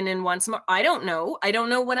back in once more. I don't know. I don't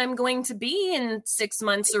know what I'm going to be in 6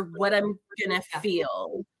 months or what I'm going to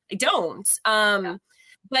feel. I don't.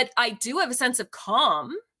 But I do have a sense of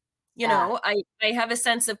calm. You know, I have a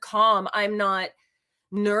sense of calm. I'm not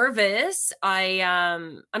nervous.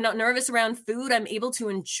 I'm not nervous around food. I'm able to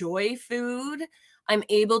enjoy food. I'm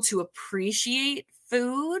able to appreciate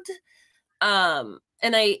food. And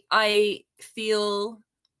I feel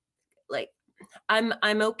like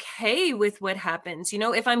I'm okay with what happens. You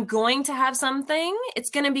know, if I'm going to have something, it's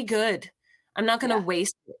going to be good. I'm not going to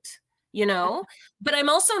waste it, you know, but I'm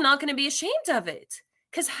also not going to be ashamed of it.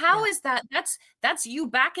 Because how is that? That's you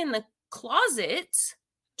back in the closet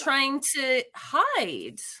trying to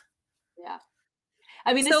hide. Yeah.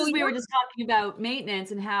 I mean, So, we were just talking about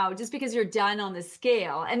maintenance and how just because you're done on the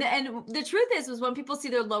scale, and the truth is when people see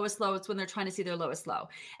their lowest low, it's when they're trying to see their lowest low.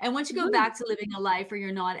 And once you go back to living a life where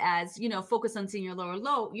you're not as, focused on seeing your lower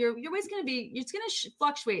low, your weight's going to be, it's going to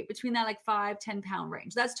fluctuate between that like 5-10 pound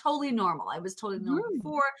range. That's totally normal. I was totally normal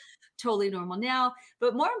before, totally normal now.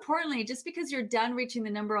 But more importantly, just because you're done reaching the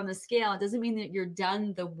number on the scale, it doesn't mean that you're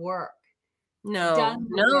done the work. No.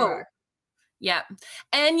 Work. Yeah.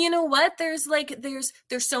 And you know what? There's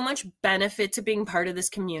so much benefit to being part of this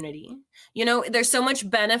community. There's so much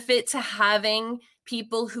benefit to having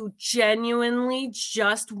people who genuinely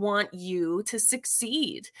just want you to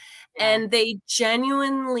succeed. Yeah. And they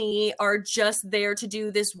genuinely are just there to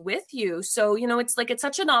do this with you. So, it's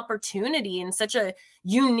such an opportunity and such a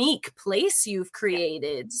unique place you've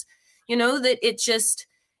created, that it just,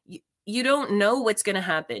 you don't know what's going to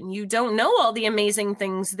happen. You don't know all the amazing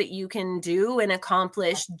things that you can do and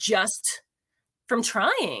accomplish just from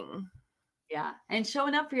trying. Yeah. And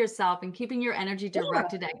showing up for yourself and keeping your energy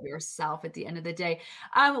directed at yourself at the end of the day.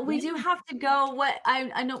 We do have to go. What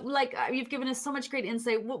I know, like you've given us so much great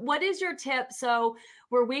insight. What is your tip? So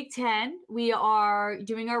we're week 10. We are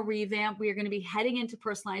doing our revamp. We are going to be heading into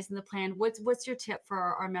personalizing the plan. What's your tip for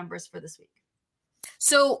our members for this week?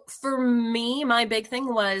 So for me, my big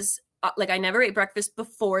thing was, I never ate breakfast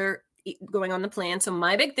before going on the plan. So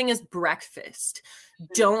my big thing is breakfast.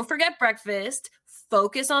 Don't forget breakfast.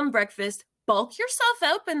 Focus on breakfast. Bulk yourself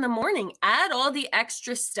up in the morning. Add all the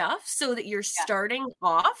extra stuff so that you're starting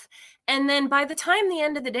off. And then by the time the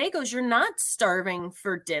end of the day goes, you're not starving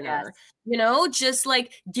for dinner. Yes. Just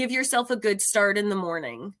give yourself a good start in the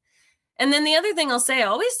morning. And then the other thing I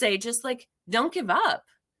always say, just don't give up.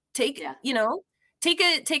 Take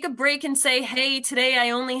a break and say, hey, today I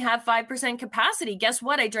only have 5% capacity. Guess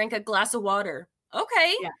what? I drank a glass of water.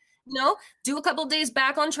 Okay. Yeah. Do a couple days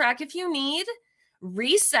back on track if you need.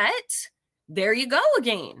 Reset. There you go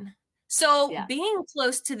again. So being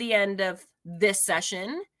close to the end of this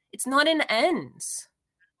session, it's not an end.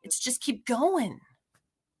 It's just keep going.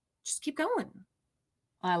 Just keep going.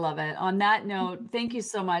 I love it. On that note, thank you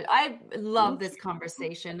so much. I love this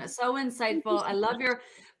conversation. So insightful. I love your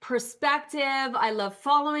perspective. I love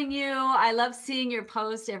following you. I love seeing your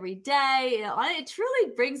post every day. It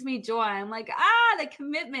truly brings me joy. I'm like, the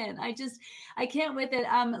commitment. I can't with it.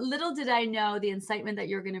 Little did I know the incitement that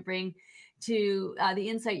you're going to bring to the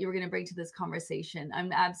insight you were going to bring to this conversation.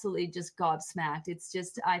 I'm absolutely just gobsmacked.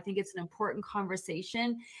 I think it's an important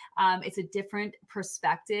conversation. It's a different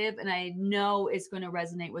perspective, and I know it's going to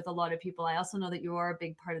resonate with a lot of people. I also know that you are a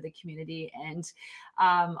big part of the community, and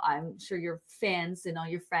I'm sure your fans and all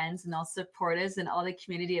your friends and all supporters and all the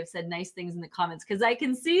community have said nice things in the comments because I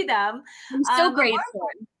can see them. I'm so grateful.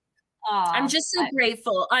 I'm just so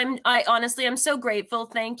grateful. I honestly, I'm so grateful.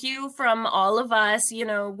 Thank you from all of us.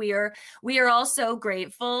 We are all so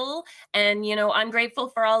grateful, and I'm grateful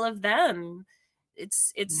for all of them.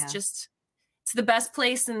 It's the best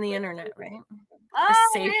place in the internet, right? The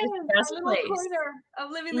safest, best place. Corner of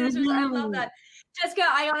Living Losers. I love that. Jessica,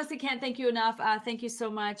 I honestly can't thank you enough. Thank you so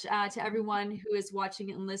much to everyone who is watching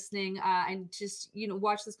and listening, and just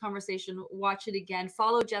watch this conversation, watch it again.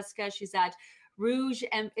 Follow Jessica. She's at Rouge,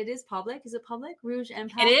 and it is public. Is it public? Rouge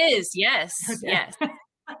Empire. It is. Yes. Okay. Yes.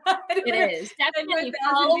 It is. Definitely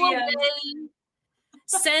follow away.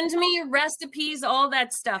 Send me your recipes, all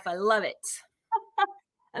that stuff. I love it.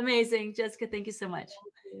 Amazing, Jessica. Thank you so much.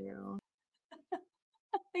 Thank you.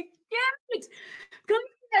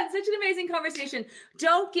 Such an amazing conversation.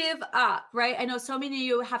 Don't give up, right? I know so many of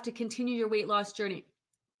you have to continue your weight loss journey.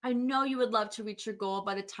 I know you would love to reach your goal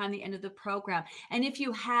by the time the end of the program. And if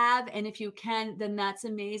you have, and if you can, then that's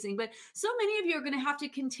amazing. But so many of you are going to have to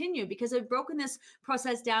continue because I've broken this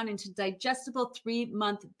process down into digestible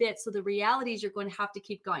 3-month bits. So the reality is you're going to have to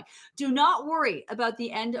keep going. Do not worry about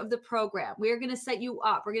the end of the program. We're going to set you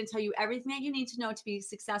up. We're going to tell you everything that you need to know to be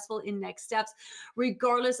successful in next steps,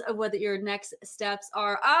 regardless of whether your next steps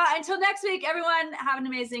are. Until next week, everyone, have an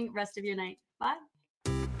amazing rest of your night. Bye.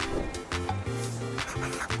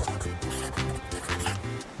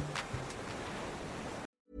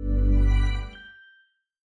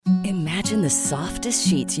 Imagine the softest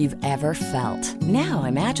sheets you've ever felt. Now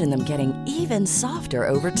imagine them getting even softer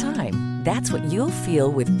over time. That's what you'll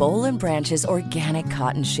feel with Boll & Branch's organic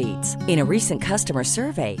cotton sheets. In a recent customer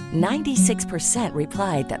survey, 96%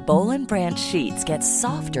 replied that Boll & Branch sheets get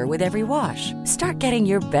softer with every wash. Start getting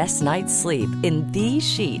your best night's sleep in these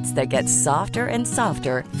sheets that get softer and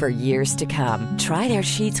softer for years to come. Try their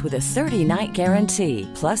sheets with a 30-night guarantee.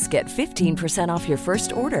 Plus, get 15% off your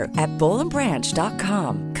first order at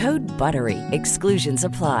bollandbranch.com. Code BUTTERY. Exclusions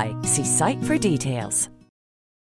apply. See site for details.